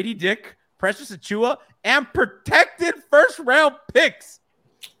Grady Dick, Precious Achiuwa, and protected first-round picks.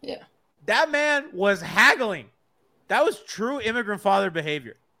 Yeah, that man was haggling. That was true immigrant father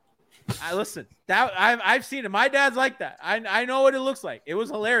behavior. Listen. I've seen it. My dad's like that. I know what it looks like. It was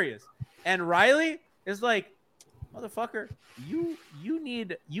hilarious. And Riley is like, motherfucker, you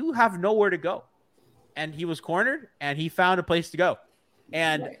have nowhere to go. And he was cornered, and he found a place to go.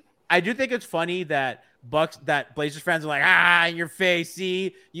 And I do think it's funny that Blazers fans are like, in your face.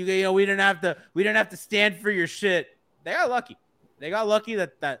 See, we didn't have to stand for your shit. They got lucky. They got lucky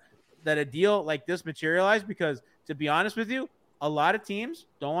that a deal like this materialized because, to be honest with you, a lot of teams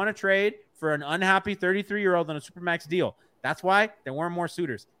don't want to trade for an unhappy 33-year-old on a Supermax deal. That's why there weren't more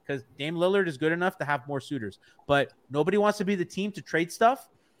suitors, because Dame Lillard is good enough to have more suitors. But nobody wants to be the team to trade stuff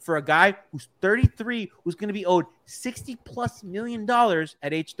for a guy who's 33, who's going to be owed $60+ million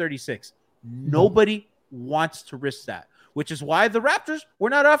at age 36. Nobody wants to risk that, which is why the Raptors were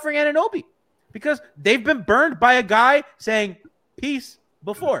not offering Anunoby. because they've been burned by a guy saying peace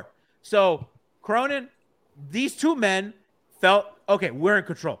before. So Cronin, these two men felt, okay, we're in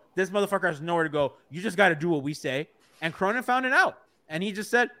control. This motherfucker has nowhere to go. You just got to do what we say. And Cronin found it out. And he just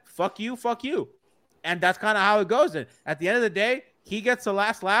said, fuck you, fuck you. And that's kind of how it goes. And at the end of the day, he gets the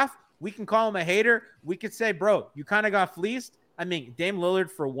last laugh. We can call him a hater. We could say, bro, you kind of got fleeced. I mean, Dame Lillard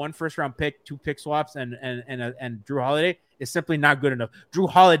for 1 first-round pick, 2 pick swaps, and Jrue Holiday is simply not good enough. Jrue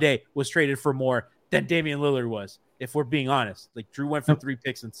Holiday was traded for more than Damian Lillard was, if we're being honest. Like, Jrue went for 3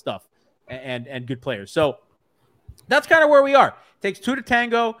 picks and stuff and good players. So that's kind of where we are. It takes 2 to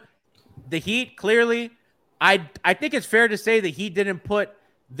tango. The Heat, clearly, I think it's fair to say the Heat didn't put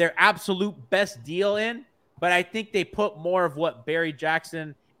their absolute best deal in, but I think they put more of what Barry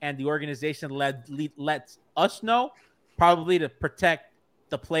Jackson and the organization lets us know, probably to protect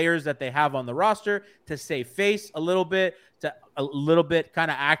the players that they have on the roster, to save face a little bit, to a little bit kind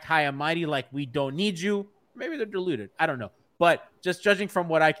of act high and mighty like we don't need you. Maybe they're deluded. I don't know. But just judging from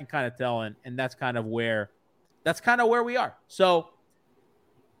what I can kind of tell, and that's kind of where we are. So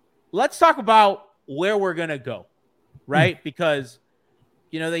let's talk about where we're going to go, right? Because,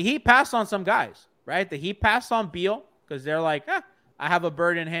 the Heat passed on some guys, right? The Heat passed on Beal because they're like, I have a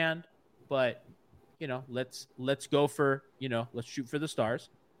bird in hand, but let's go for, let's shoot for the stars.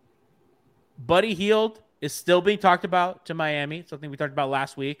 Buddy Hield is still being talked about to Miami, something we talked about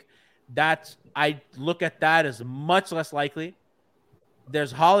last week. I look at that as much less likely.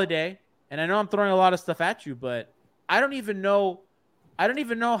 There's Holiday, and I know I'm throwing a lot of stuff at you, but I don't even know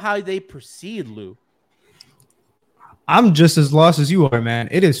how they proceed, Lou. I'm just as lost as you are, man.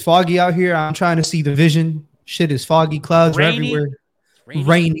 It is foggy out here. I'm trying to see the vision. Shit is foggy. Clouds are everywhere.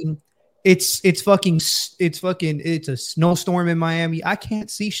 Raining. It's a snowstorm in Miami. I can't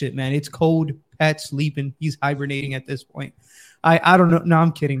see shit, man. It's cold. Pat's sleeping. He's hibernating at this point. I don't know. No,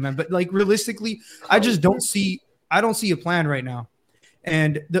 I'm kidding, man. But like realistically, I just don't see a plan right now.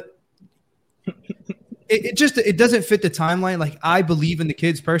 And it doesn't fit the timeline. Like, I believe in the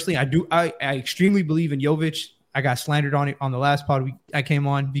kids personally. I do. I extremely believe in Jovic. I got slandered on it on the last pod I came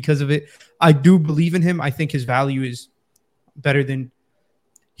on because of it. I do believe in him. I think his value is better than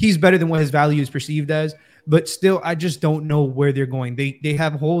what his value is perceived as. But still, I just don't know where they're going. They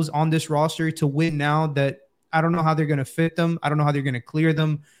have holes on this roster to win now that I don't know how they're going to fit them. I don't know how they're going to clear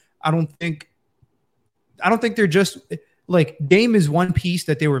them. I don't think they're just like Dame is one piece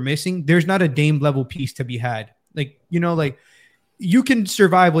that they were missing. There's not a Dame level piece to be had. Like, you can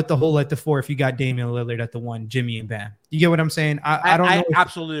survive with the hole at the 4 if you got Damian Lillard at the 1, Jimmy and Bam. You get what I'm saying? I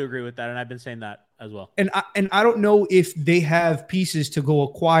absolutely agree with that, and I've been saying that as well. And I don't know if they have pieces to go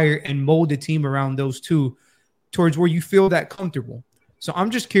acquire and mold the team around those two towards where you feel that comfortable. So I'm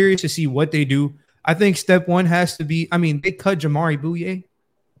just curious to see what they do. I think step one has to be, they cut Jamari Bouye.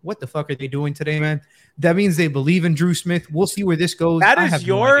 What the fuck are they doing today, man? That means they believe in Drew Smith. We'll see where this goes. That is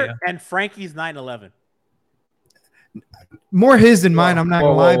and Frankie's 9/11. More his than mine, I'm not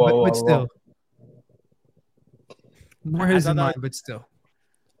going to lie, but still. More his than mine, but still.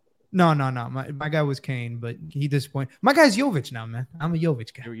 No. My guy was Kane, but he disappointed. My guy's Jovic now, man. I'm a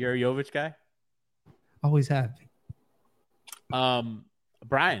Jovic guy. You're a Jovic guy? Always have been.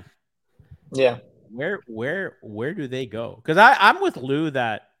 Brian. Yeah. Where do they go? Because I'm with Lou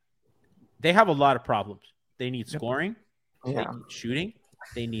that they have a lot of problems. They need scoring. They need shooting.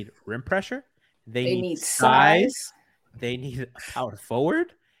 They need rim pressure. They need size. They need a power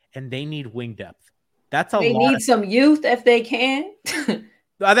forward, and they need wing depth. That's a lot. They need some youth if they can.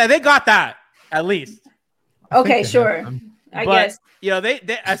 They got that at least. Okay, sure. I guess.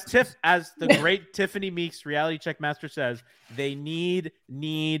 They as the great Tiffany Meeks reality check master says, they need.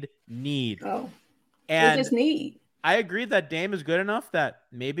 Oh, and they just need. I agree that Dame is good enough that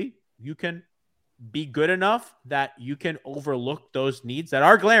maybe you can be good enough that you can overlook those needs that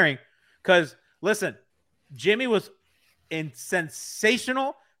are glaring. Because listen, Jimmy was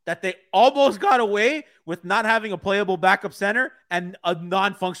sensational that they almost got away with not having a playable backup center and a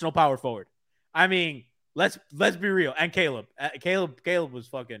non-functional power forward. Let's be real. And Caleb was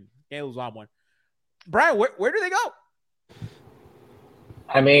on one. Brian, where do they go?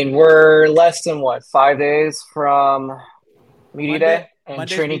 We're less than 5 days from media day, and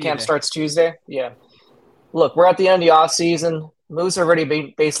Monday's training camp day. starts Tuesday. Yeah. Look, we're at the end of the off season. Moves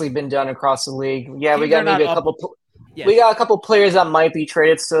already basically been done across the league. Yeah, we got maybe a couple. We got a couple players that might be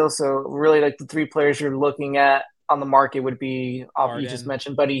traded still. So really, like the 3 players you're looking at on the market would be you just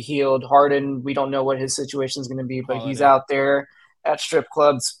mentioned Buddy Hield, Harden. We don't know what his situation is going to be, but he's out there at strip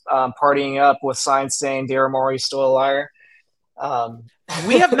clubs partying up with signs saying Daryl Morey's still a liar.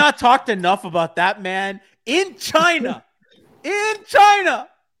 We have not talked enough about that man in China.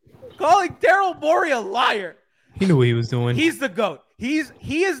 Come calling Daryl Morey a liar. He knew what he was doing. He's the GOAT. He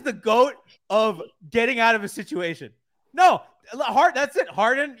is the GOAT of getting out of a situation. No, that's it.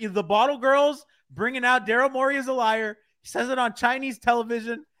 Harden, the Bottle Girls bringing out Daryl Morey as a liar. He says it on Chinese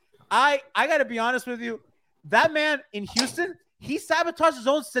television. I got to be honest with you. That man in Houston, he sabotaged his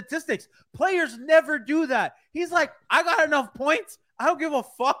own statistics. Players never do that. He's like, I got enough points. I don't give a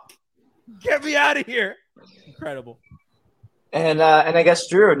fuck. Get me out of here. Incredible. And I guess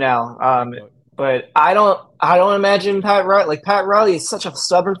Drew now. But I don't imagine Pat Riley. Like, Pat Riley is such a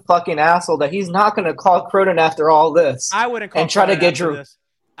stubborn fucking asshole that he's not going to call Cronin after all this. I wouldn't call and try to get Drew. This.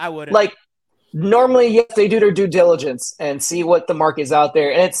 I wouldn't. Like, normally, yes, they do their due diligence and see what the market's out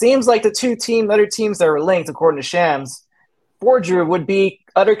there. And it seems like the other teams that were linked, according to Shams, for Drew would be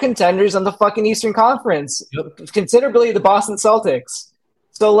other contenders on the fucking Eastern Conference, considerably the Boston Celtics.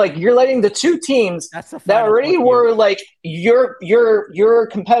 So, like, you're letting the two teams that already were like your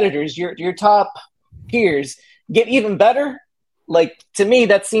competitors, your top peers, get even better. Like, to me,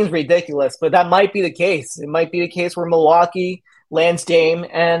 that seems ridiculous, but that might be the case. It might be the case where Milwaukee lands Dame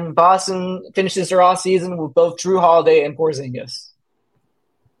and Boston finishes their off season with both Drew Holiday and Porzingis.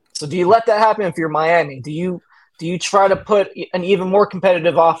 So, do you let that happen if you're Miami? Do you try to put an even more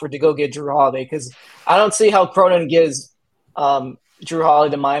competitive offer to go get Drew Holiday? Because I don't see how Cronin gives Drew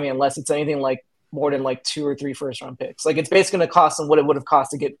Holiday to Miami unless it's anything like more than like 2 or 3 first-round picks. Like, it's basically going to cost them what it would have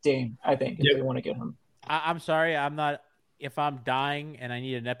cost to get Dame, I think, if they want to get him. I'm sorry, I'm not. If I'm dying and I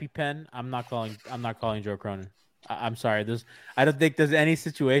need an EpiPen, I'm not calling Joe Cronin. I'm sorry. I don't think there's any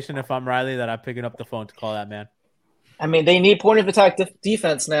situation if I'm Riley that I'm picking up the phone to call that man. I mean, they need point of attack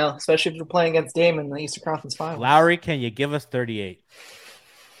defense now, especially if you're playing against Dame in the Eastern Conference Finals. Lowry, can you give us 38?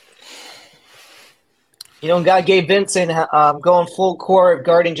 You don't got Gabe Vincent going full court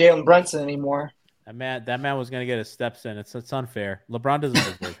guarding Jalen Brunson anymore. That man was going to get his steps in. It's unfair. LeBron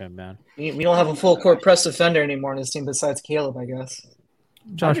doesn't deserve him, man. We don't have a full court press defender anymore in this team besides Caleb, I guess.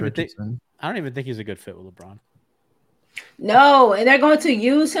 Josh Richardson. I don't even think he's a good fit with LeBron. No, and they're going to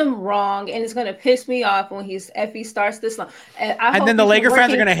use him wrong, and it's going to piss me off when he starts this long. And then the Laker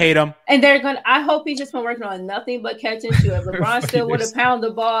fans are going to hate him. And I hope he's just been working on nothing but catch and shoot. If LeBron still would have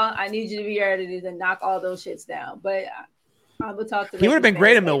pounded the ball, I need you to be ready to knock all those shits down. But I will talk to. He would have been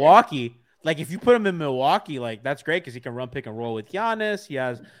great in Milwaukee. Like, if you put him in Milwaukee, like, that's great because he can run pick and roll with Giannis. He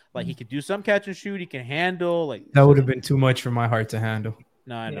has, like, he could do some catch and shoot. He can handle. Like, that would have been too much for my heart to handle.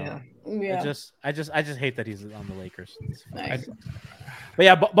 No, I know. Yeah. I just hate that he's on the Lakers. Nice. But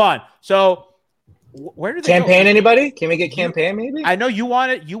yeah, Bond. So where did they Campaign? Anybody? Can we get Campaign? Maybe. I know you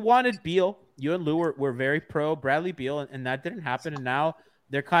wanted Beal. You and Lou were very pro Bradley Beal, and that didn't happen. And now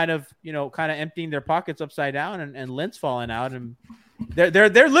they're kind of emptying their pockets upside down, and Lint's falling out, and they're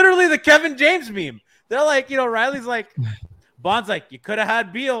literally the Kevin James meme. They're like, Riley's like, Bond's like, you could have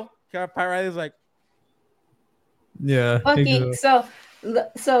had Beal. Riley's like, yeah. Okay, so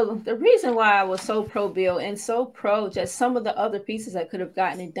the reason why I was so pro Bill and so pro just some of the other pieces that could have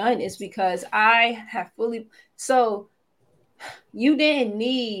gotten it done is because I have so you didn't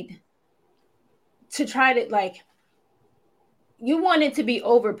need to try to, like, you wanted to be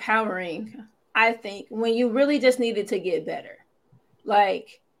overpowering, I think, when you really just needed to get better.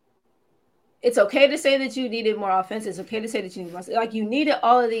 Like, it's okay to say that you needed more offense. It's okay to say that you needed more. Like, you needed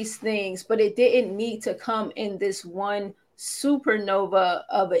all of these things, but it didn't need to come in this one supernova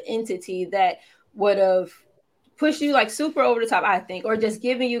of an entity that would have pushed you like super over the top, I think, or just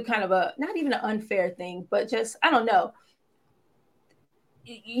giving you kind of a, not even an unfair thing, but just, I don't know.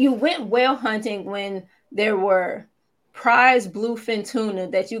 You went whale hunting when there were prize bluefin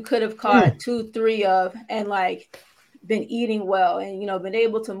tuna that you could have caught 2-3 of and like been eating well and, been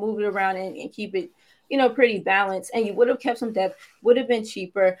able to move it around and keep it, pretty balanced. And you would have kept some depth, would have been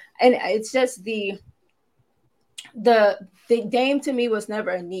cheaper. And it's just the Dame to me was never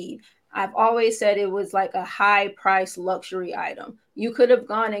a need. I've always said it was like a high price luxury item. You could have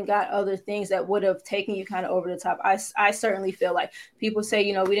gone and got other things that would have taken you kind of over the top. I certainly feel like people say,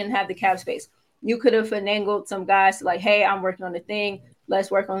 we didn't have the cap space. You could have finagled some guys like, hey, I'm working on the thing. Let's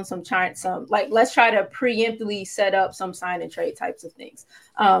work on let's try to preemptively set up some sign and trade types of things.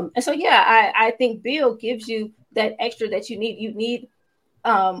 And so, yeah, I think Bill gives you that extra that you need. You need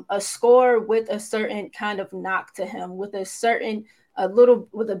a score with a certain kind of knock to him, with a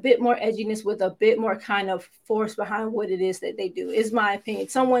bit more edginess, with a bit more kind of force behind what it is that they do, is my opinion.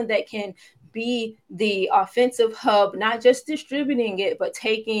 Someone that can be the offensive hub, not just distributing it, but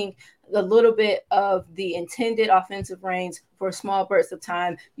taking a little bit of the intended offensive reins for small bursts of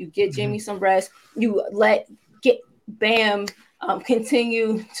time. You get Jimmy some rest. You get Bam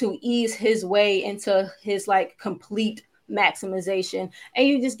continue to ease his way into his like complete maximization, and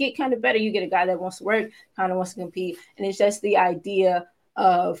you just get kind of better. You get a guy that wants to work, kind of wants to compete, and it's just the idea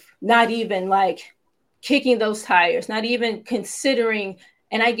of not even like kicking those tires, not even considering.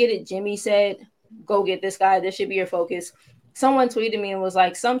 And I get it. Jimmy said, go get this guy. This should be your focus. Someone tweeted me and was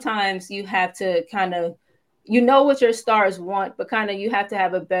like, sometimes you have to kind of, what your stars want, but kind of you have to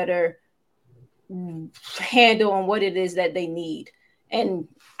have a better handle on what it is that they need. And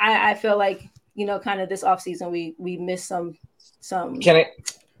I feel like, kind of this offseason, we missed some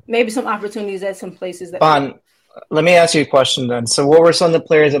maybe some opportunities at some places that. Let me ask you a question then. So what were some of the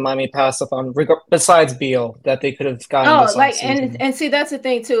players that Miami passed up on besides Beal that they could have gotten this offseason? And see, that's the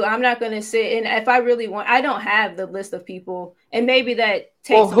thing too. I'm not going to sit, and if I really want, I don't have the list of people, and maybe that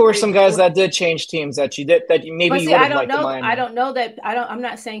takes. Well, who are some guys that did change teams that you did that maybe you would have liked in Miami? I don't know that. I'm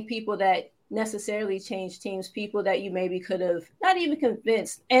not saying people that necessarily change teams, people that you maybe could have not even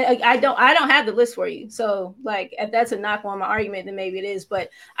convinced. And I don't have the list for you. So like, if that's a knock on my argument, then maybe it is. But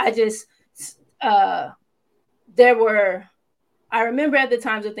I just I remember at the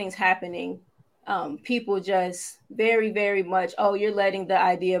times of things happening, people just very, very much, you're letting the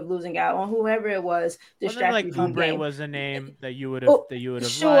idea of losing out on whoever it was distract you from game. Was a name that you would have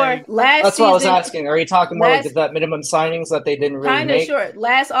sure. liked. That's what I was asking. Are you talking more like that minimum signings that they didn't really make? Kind of sure.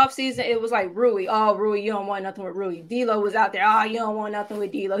 Last offseason, it was like Rui. Oh, Rui, you don't want nothing with Rui. D'Lo was out there. Oh, you don't want nothing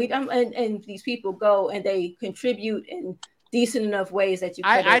with D'Lo. And these people go and they contribute in decent enough ways that you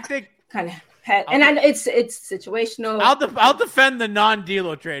I think kind of it's situational. I'll defend the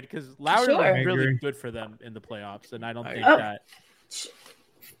non-D'Lo trade because Lowry was really good for them in the playoffs, and I don't think that.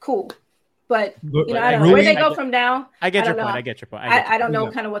 Cool, but I don't know where they go from now. I get your point. I don't know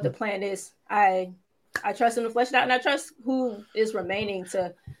kind of what the plan is. I trust them to flesh it out, and I trust who is remaining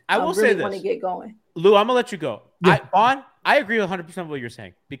to. I will really say this. Want to get going. Lou, I'm gonna let you go. Yeah. I agree with 100% with what you're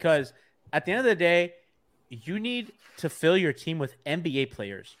saying because at the end of the day, you need to fill your team with NBA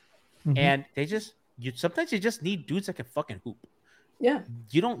players. Mm-hmm. And sometimes you just need dudes that can fucking hoop. Yeah.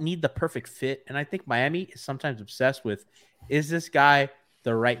 You don't need the perfect fit. And I think Miami is sometimes obsessed with, is this guy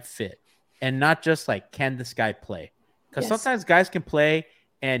the right fit? And not just like, can this guy play? Because sometimes guys can play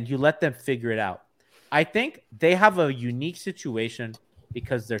and you let them figure it out. I think they have a unique situation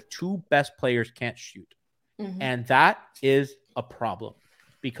because their two best players can't shoot. Mm-hmm. And that is a problem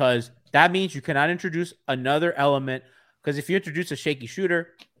because that means you cannot introduce another element. Because if you introduce a shaky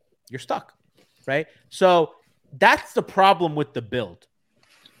shooter, you're stuck, right? So that's the problem with the build.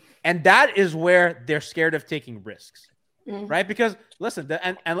 And that is where they're scared of taking risks, right? Because listen,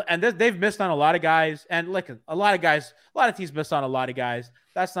 they've missed on a lot of guys. And look, a lot of teams missed on a lot of guys.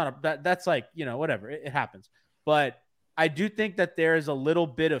 That's that's like, whatever. It happens. But I do think that there is a little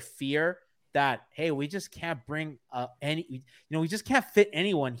bit of fear that, hey, we just can't bring we just can't fit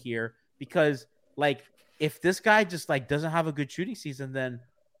anyone here because like, if this guy just like doesn't have a good shooting season, then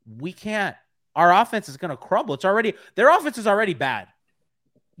we can't. Our offense is going to crumble. Their offense is already bad.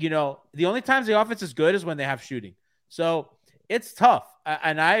 The only times the offense is good is when they have shooting. So it's tough.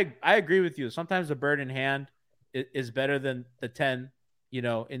 And I agree with you. Sometimes the bird in hand is better than the 10,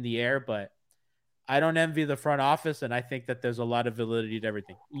 in the air. But I don't envy the front office, and I think that there's a lot of validity to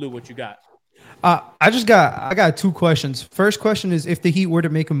everything. Lou, what you got? I got two questions. First question is, if the Heat were to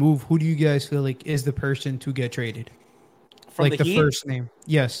make a move, who do you guys feel like is the person to get traded? From like the first name.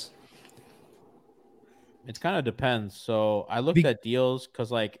 Yes. It kind of depends. So I looked at deals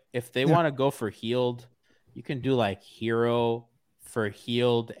because, like, if they want to go for Hield, you can do like Hero for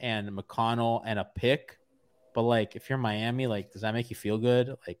Hield and McConnell and a pick. But like, if you're Miami, like, does that make you feel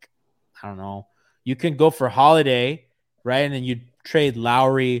good? Like, I don't know. You can go for Holiday, right? And then you trade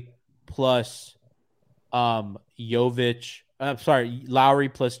Lowry plus Jovic. Lowry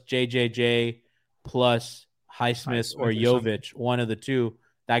plus JJJ plus Highsmith or Jovic, one of the two.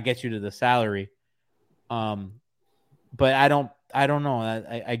 That gets you to the salary. But I don't know.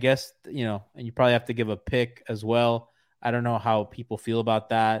 I guess, and you probably have to give a pick as well. I don't know how people feel about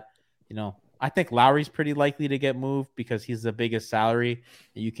that. I think Lowry's pretty likely to get moved because he's the biggest salary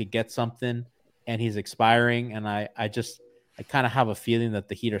and you could get something and he's expiring. And I kind of have a feeling that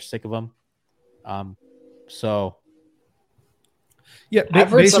the Heat are sick of him. So. Yeah, I've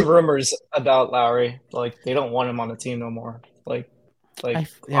heard some rumors about Lowry. Like, they don't want him on the team no more.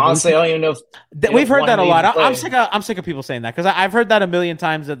 Honestly, I don't even know if we've heard that a lot. I'm sick of people saying that because I've heard that a million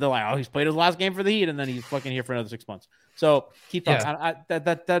times that they're like, oh, he's played his last game for the Heat and then he's fucking here for another 6 months. So keep on.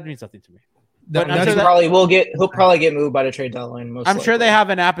 That means nothing to me. But he'll probably get moved by the trade deadline. I'm sure they have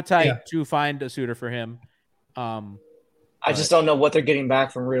an appetite to find a suitor for him. I just don't know what they're getting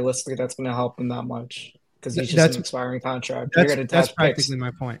back from realistically that's going to help them that much. because he's just an expiring contract. You're going to that's practically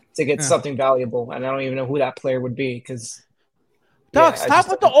my point. To get something valuable, and I don't even know who that player would be because. Doug, stop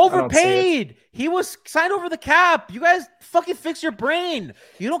with the overpaid. He was signed over the cap. You guys fucking fix your brain.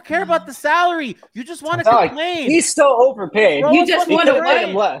 You don't care about the salary. You just want to complain. He's still overpaid. You just want to pay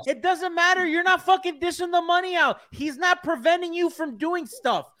him less. It doesn't matter. You're not fucking dishing the money out. He's not preventing you from doing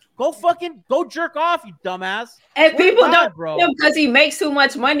stuff. Go jerk off, you dumbass. And people don't, because he makes too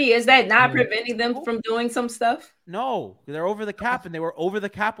much money. Is that not preventing them from doing some stuff? No, they're over the cap, and they were over the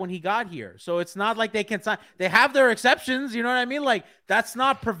cap when he got here. So it's not like they can sign. They have their exceptions. You know what I mean? Like, that's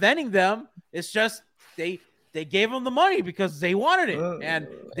not preventing them. It's just they gave him the money because they wanted it, and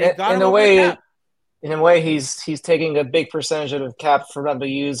they got him over the cap. In a way, he's taking a big percentage of the cap for them to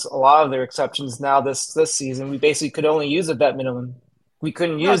use a lot of their exceptions now this season. We basically could only use a vet minimum. We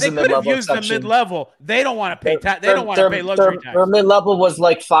couldn't use the mid-level exception. The mid-level. They don't want to pay. They don't want to pay luxury tax. Their mid-level was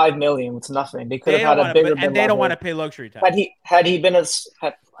like $5 million. It's nothing. They could have had a bigger mid-level. And they don't want to pay luxury tax. Had he been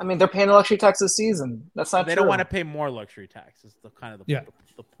they're paying a luxury tax this season. That's not true. They don't want to pay more luxury tax. Is the point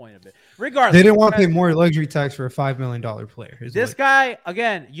of it. Regardless, they didn't want to pay more luxury tax for a $5 million player. This guy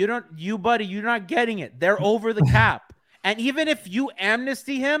again. Buddy, you're not getting it. They're over the cap, and even if you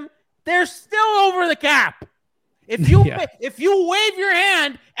amnesty him, they're still over the cap. If you wave your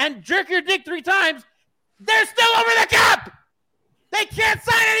hand and jerk your dick 3 times, they're still over the cap. They can't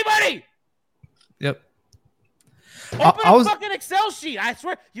sign anybody. Yep. Open a fucking Excel sheet. I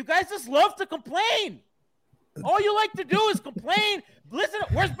swear, you guys just love to complain. All you like to do is complain. Listen,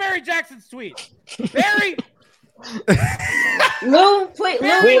 where's Barry Jackson's tweet? Barry. Lou,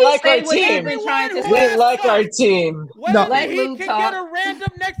 we like our team. We like our team. Whether he can get a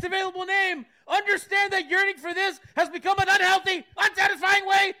random next available name. Understand that yearning for this has become an unhealthy, unsatisfying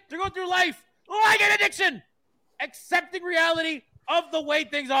way to go through life. Like an addiction. Accepting reality of the way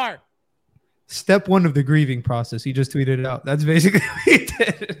things are. Step 1 of the grieving process. He just tweeted it out. That's basically what he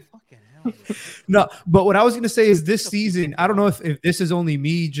did. Fucking hell. No, but what I was going to say is this season, I don't know if this is only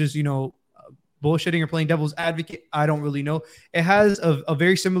me just, bullshitting or playing devil's advocate. I don't really know. It has a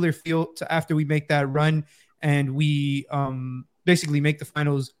very similar feel to after we make that run and we basically make the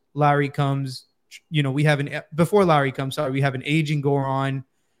finals. Lowry comes, before Lowry comes, we have an aging Goran.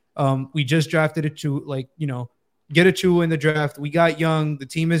 We just drafted get Achua in the draft. We got young. The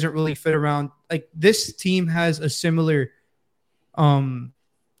team isn't really fit around. Like this team has a similar, feel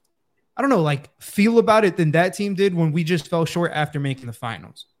about it than that team did when we just fell short after making the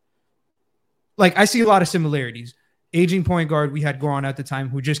finals. Like I see a lot of similarities. Aging point guard, we had Goran at the time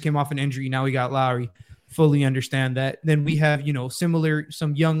who just came off an injury. Now we got Lowry. Fully understand that. Then we have,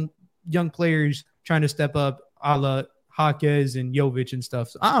 some young players trying to step up, a la Jaquez and Jovic and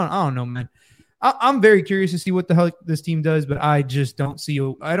stuff. So I don't know, man. I'm very curious to see what the hell this team does, but I just don't see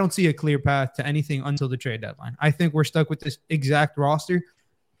a clear path to anything until the trade deadline. I think we're stuck with this exact roster,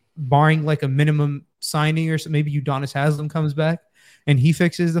 barring like a minimum signing or maybe Udonis Haslem comes back and he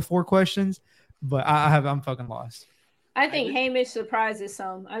fixes the 4 questions. But I'm fucking lost. I think Hamish surprises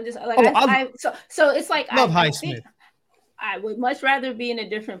some. I'm just like, so it's like love Highsmith. I would much rather be in a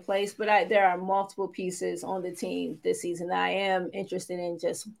different place, but there are multiple pieces on the team this season that I am interested in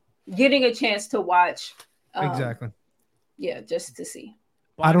just getting a chance to watch. Exactly. Yeah, just to see.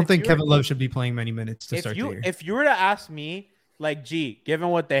 But I don't think Kevin Love should be playing many minutes to start the year. If you were to ask me, like, given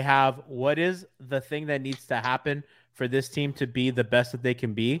what they have, what is the thing that needs to happen for this team to be the best that they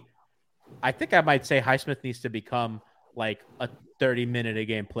can be? I think I might say Highsmith needs to become like a 30-minute a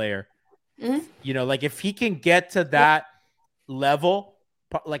game player. Mm-hmm. Like if he can get to that level,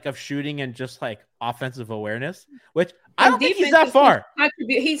 like of shooting and just like offensive awareness, which I don't think he's that far.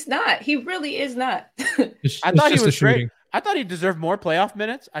 He's not. He really is not. I thought he was great. I thought he deserved more playoff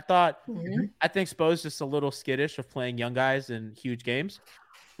minutes. I think Spo's just a little skittish of playing young guys in huge games.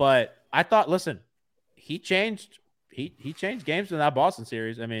 But I thought, listen, he changed games in that Boston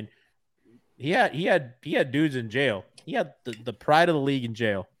series. I mean, he had dudes in jail. He had the pride of the league in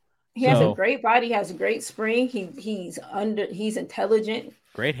jail. He has a great body. He has a great spring. He's intelligent.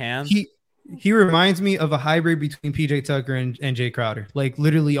 Great hands. He reminds me of a hybrid between PJ Tucker and Jay Crowder. Like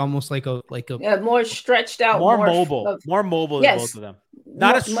literally almost like a more stretched out, more mobile. More mobile than both of them.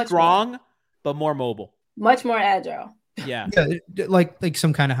 Not as strong, but more mobile. Much more agile. Yeah. Like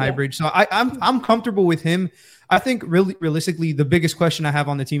some kind of hybrid. So I'm comfortable with him. I think really realistically, the biggest question I have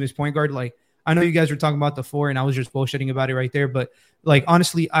on the team is point guard. Like I know you guys were talking about the 4 and I was just bullshitting about it right there. But like,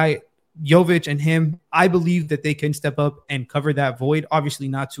 honestly, Jovic and him, I believe that they can step up and cover that void. Obviously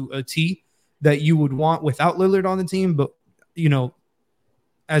not to a T that you would want without Lillard on the team. But,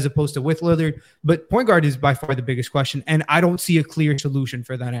 as opposed to with Lillard. But point guard is by far the biggest question, and I don't see a clear solution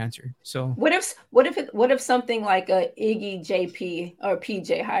for that answer. So what if something like a Iggy JP or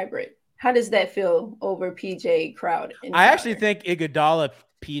PJ hybrid? How does that feel over PJ Crowder? I actually think Iguodala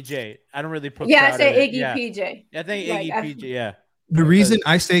PJ. I don't really put. Yeah, Crowder I say Iggy yeah. PJ. I think Iggy PJ. Yeah. The reason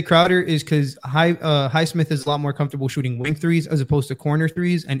I say Crowder is because Highsmith is a lot more comfortable shooting wing threes as opposed to corner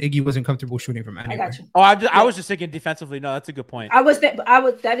threes, and Iggy wasn't comfortable shooting from anywhere. I got you. Oh, I was just thinking defensively. No, that's a good point.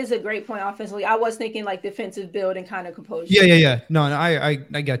 That is a great point offensively. I was thinking like defensive build and kind of composure. Yeah. No, I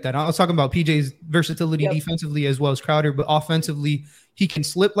get that. I was talking about PJ's versatility defensively as well as Crowder, but offensively he can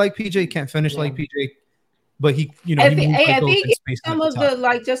slip like PJ, can't finish like PJ. But he some of the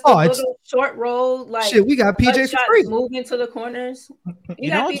like just a little short roll, like shit. We got PJ for free. Moving to the corners.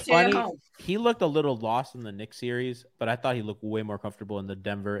 You know what's funny? He looked a little lost in the Knicks series, but I thought he looked way more comfortable in the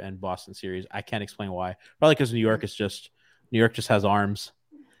Denver and Boston series. I can't explain why. Probably because New York just has arms.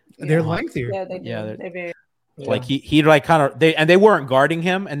 They're lengthier. Yeah, they do. Yeah, they're very. Like he like kind of they weren't guarding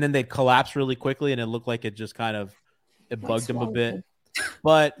him, and then they'd collapse really quickly, and it looked like it just kind of bugged him a bit.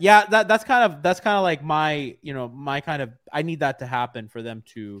 But yeah, that's kind of like my kind of, I need that to happen for them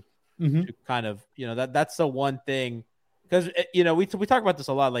to kind of, that's the one thing, because we talk about this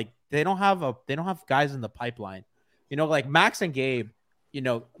a lot. Like they don't have guys in the pipeline, like Max and Gabe.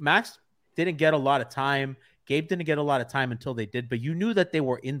 Max didn't get a lot of time. Gabe didn't get a lot of time until they did, but you knew that they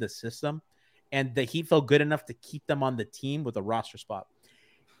were in the system, and that he felt good enough to keep them on the team with a roster spot.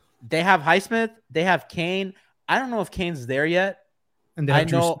 They have Highsmith, they have Kane. I don't know if Kane's there yet. And I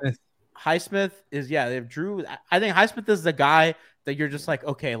know Highsmith is, they have Drew. I think Highsmith is the guy that you're just like,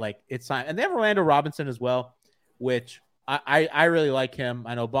 okay, like it's time. And they have Orlando Robinson as well, which I really like him.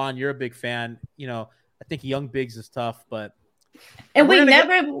 I know, Bon, you're a big fan. I think young bigs is tough, but we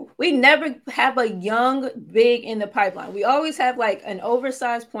never have a young big in the pipeline. We always have like an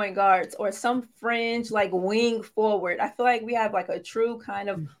oversized point guards or some fringe like wing forward. I feel like we have like a true kind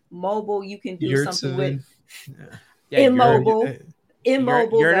of mobile. You can do something with immobile.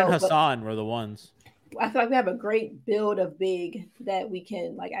 Yurt and Hassan were the ones. I feel like we have a great build of big that we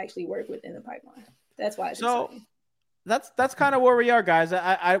can like actually work with in the pipeline. That's why it's exciting. That's kind of where we are, guys.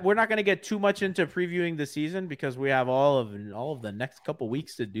 We're not going to get too much into previewing the season because we have all of the next couple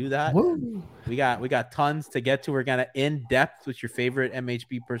weeks to do that. Woo. We got tons to get to. We're going to in depth with your favorite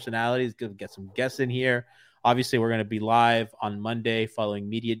MHB personalities. Going to get some guests in here. Obviously, we're going to be live on Monday following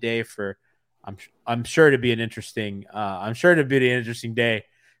Media Day for. I'm sure to be an interesting. Day.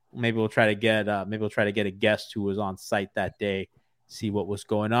 Maybe we'll try to get a guest who was on site that day, see what was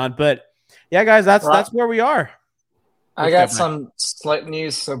going on. But yeah, guys, that's where we are. I got some slight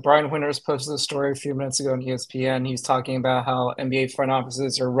news. So Brian Winters posted a story a few minutes ago on ESPN. He's talking about how NBA front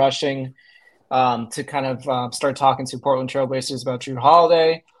offices are rushing to kind of start talking to Portland Trailblazers about Jrue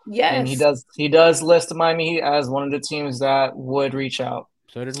Holiday. Yes, and he does list Miami Heat as one of the teams that would reach out.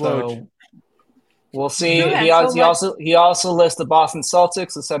 So did Woj. We'll see. He also lists the Boston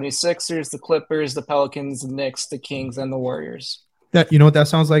Celtics, the 76ers, the Clippers, the Pelicans, the Knicks, the Kings, and the Warriors. You know what that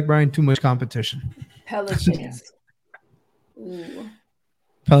sounds like, Brian? Too much competition. Pelicans.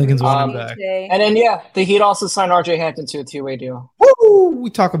 Pelicans want him back. And then, the Heat also signed RJ Hampton to a two-way deal. Woo! We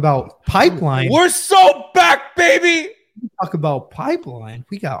talk about pipeline. We're so back, baby. We talk about pipeline.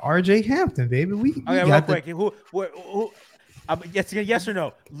 We got RJ Hampton, baby. Okay, real quick. Who yes or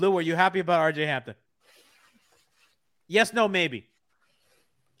no? Lou, are you happy about RJ Hampton? Yes, no, maybe.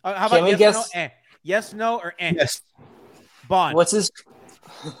 How about yes, no, Yes, no, or Yes. Bond. What's his?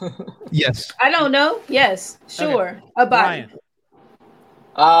 Yes. I don't know. Yes, sure. Okay. About it.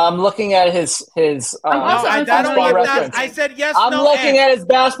 I'm looking at his basketball reference. I said yes. I'm looking at his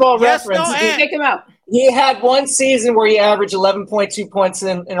basketball reference. No, check him out. He had one season where he averaged 11.2 points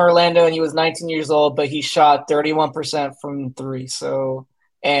in Orlando, and he was 19 years old, but he shot 31% from three. So,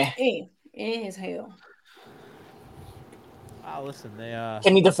 as hell. Wow, listen,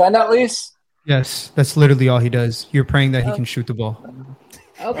 can he defend at least? Yes, that's literally all he does. You're praying that he can shoot the ball.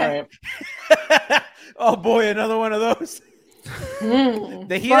 Okay. Right. Oh boy, another one of those.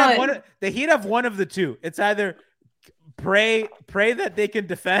 The Heat have one of the two. It's either pray that they can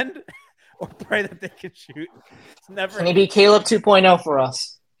defend or pray that they can shoot. It's never. Can he be Caleb 2.0 for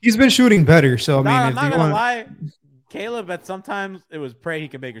us? He's been shooting better, so I'm not gonna lie, Caleb. But sometimes it was pray he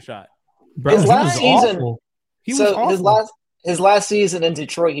can make a shot. Bro, his last season, awful. His last season in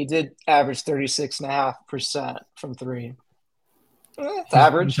Detroit, he did average 36.5% from three. It's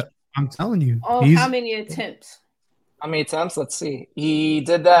average. I'm telling you. Oh, how many attempts? How many attempts? Let's see. He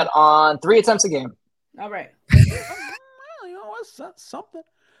did that on 3 attempts a game. All right. Well, you know what? That's something.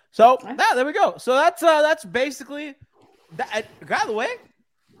 So there we go. So that's basically that. By the way,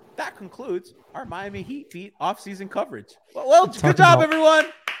 that concludes our Miami Heat beat off-season coverage. Well, good job, everyone.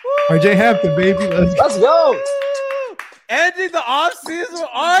 Woo! RJ Hampton, baby. Let's go. Woo! Ending the off-season with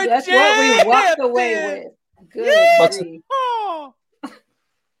RJ. That's what we walked away with. Good. Yeah. Bucks,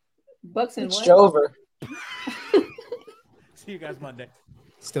 Bucks and it's what? Jover. See you guys Monday.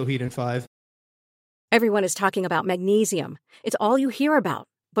 Still Heat in 5. Everyone is talking about magnesium. It's all you hear about.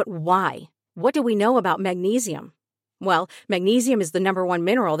 But why? What do we know about magnesium? Well, magnesium is the number one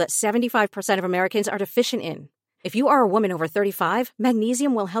mineral that 75% of Americans are deficient in. If you are a woman over 35,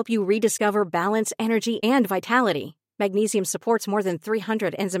 magnesium will help you rediscover balance, energy, and vitality. Magnesium supports more than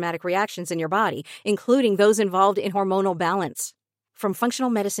 300 enzymatic reactions in your body, including those involved in hormonal balance. From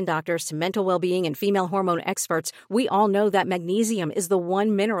functional medicine doctors to mental well-being and female hormone experts, we all know that magnesium is the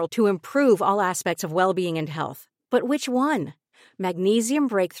one mineral to improve all aspects of well-being and health. But which one? Magnesium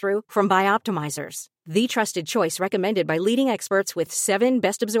Breakthrough from Bioptimizers, the trusted choice recommended by leading experts with 7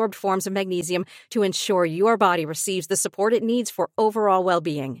 best-absorbed forms of magnesium to ensure your body receives the support it needs for overall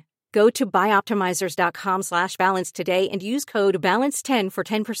well-being. Go to bioptimizers.com/balance today and use code BALANCE10 for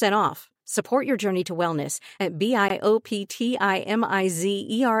 10% off. Support your journey to wellness at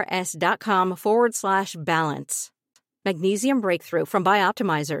bioptimizers.com/balance. Magnesium Breakthrough from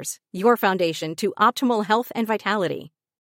Bioptimizers, your foundation to optimal health and vitality.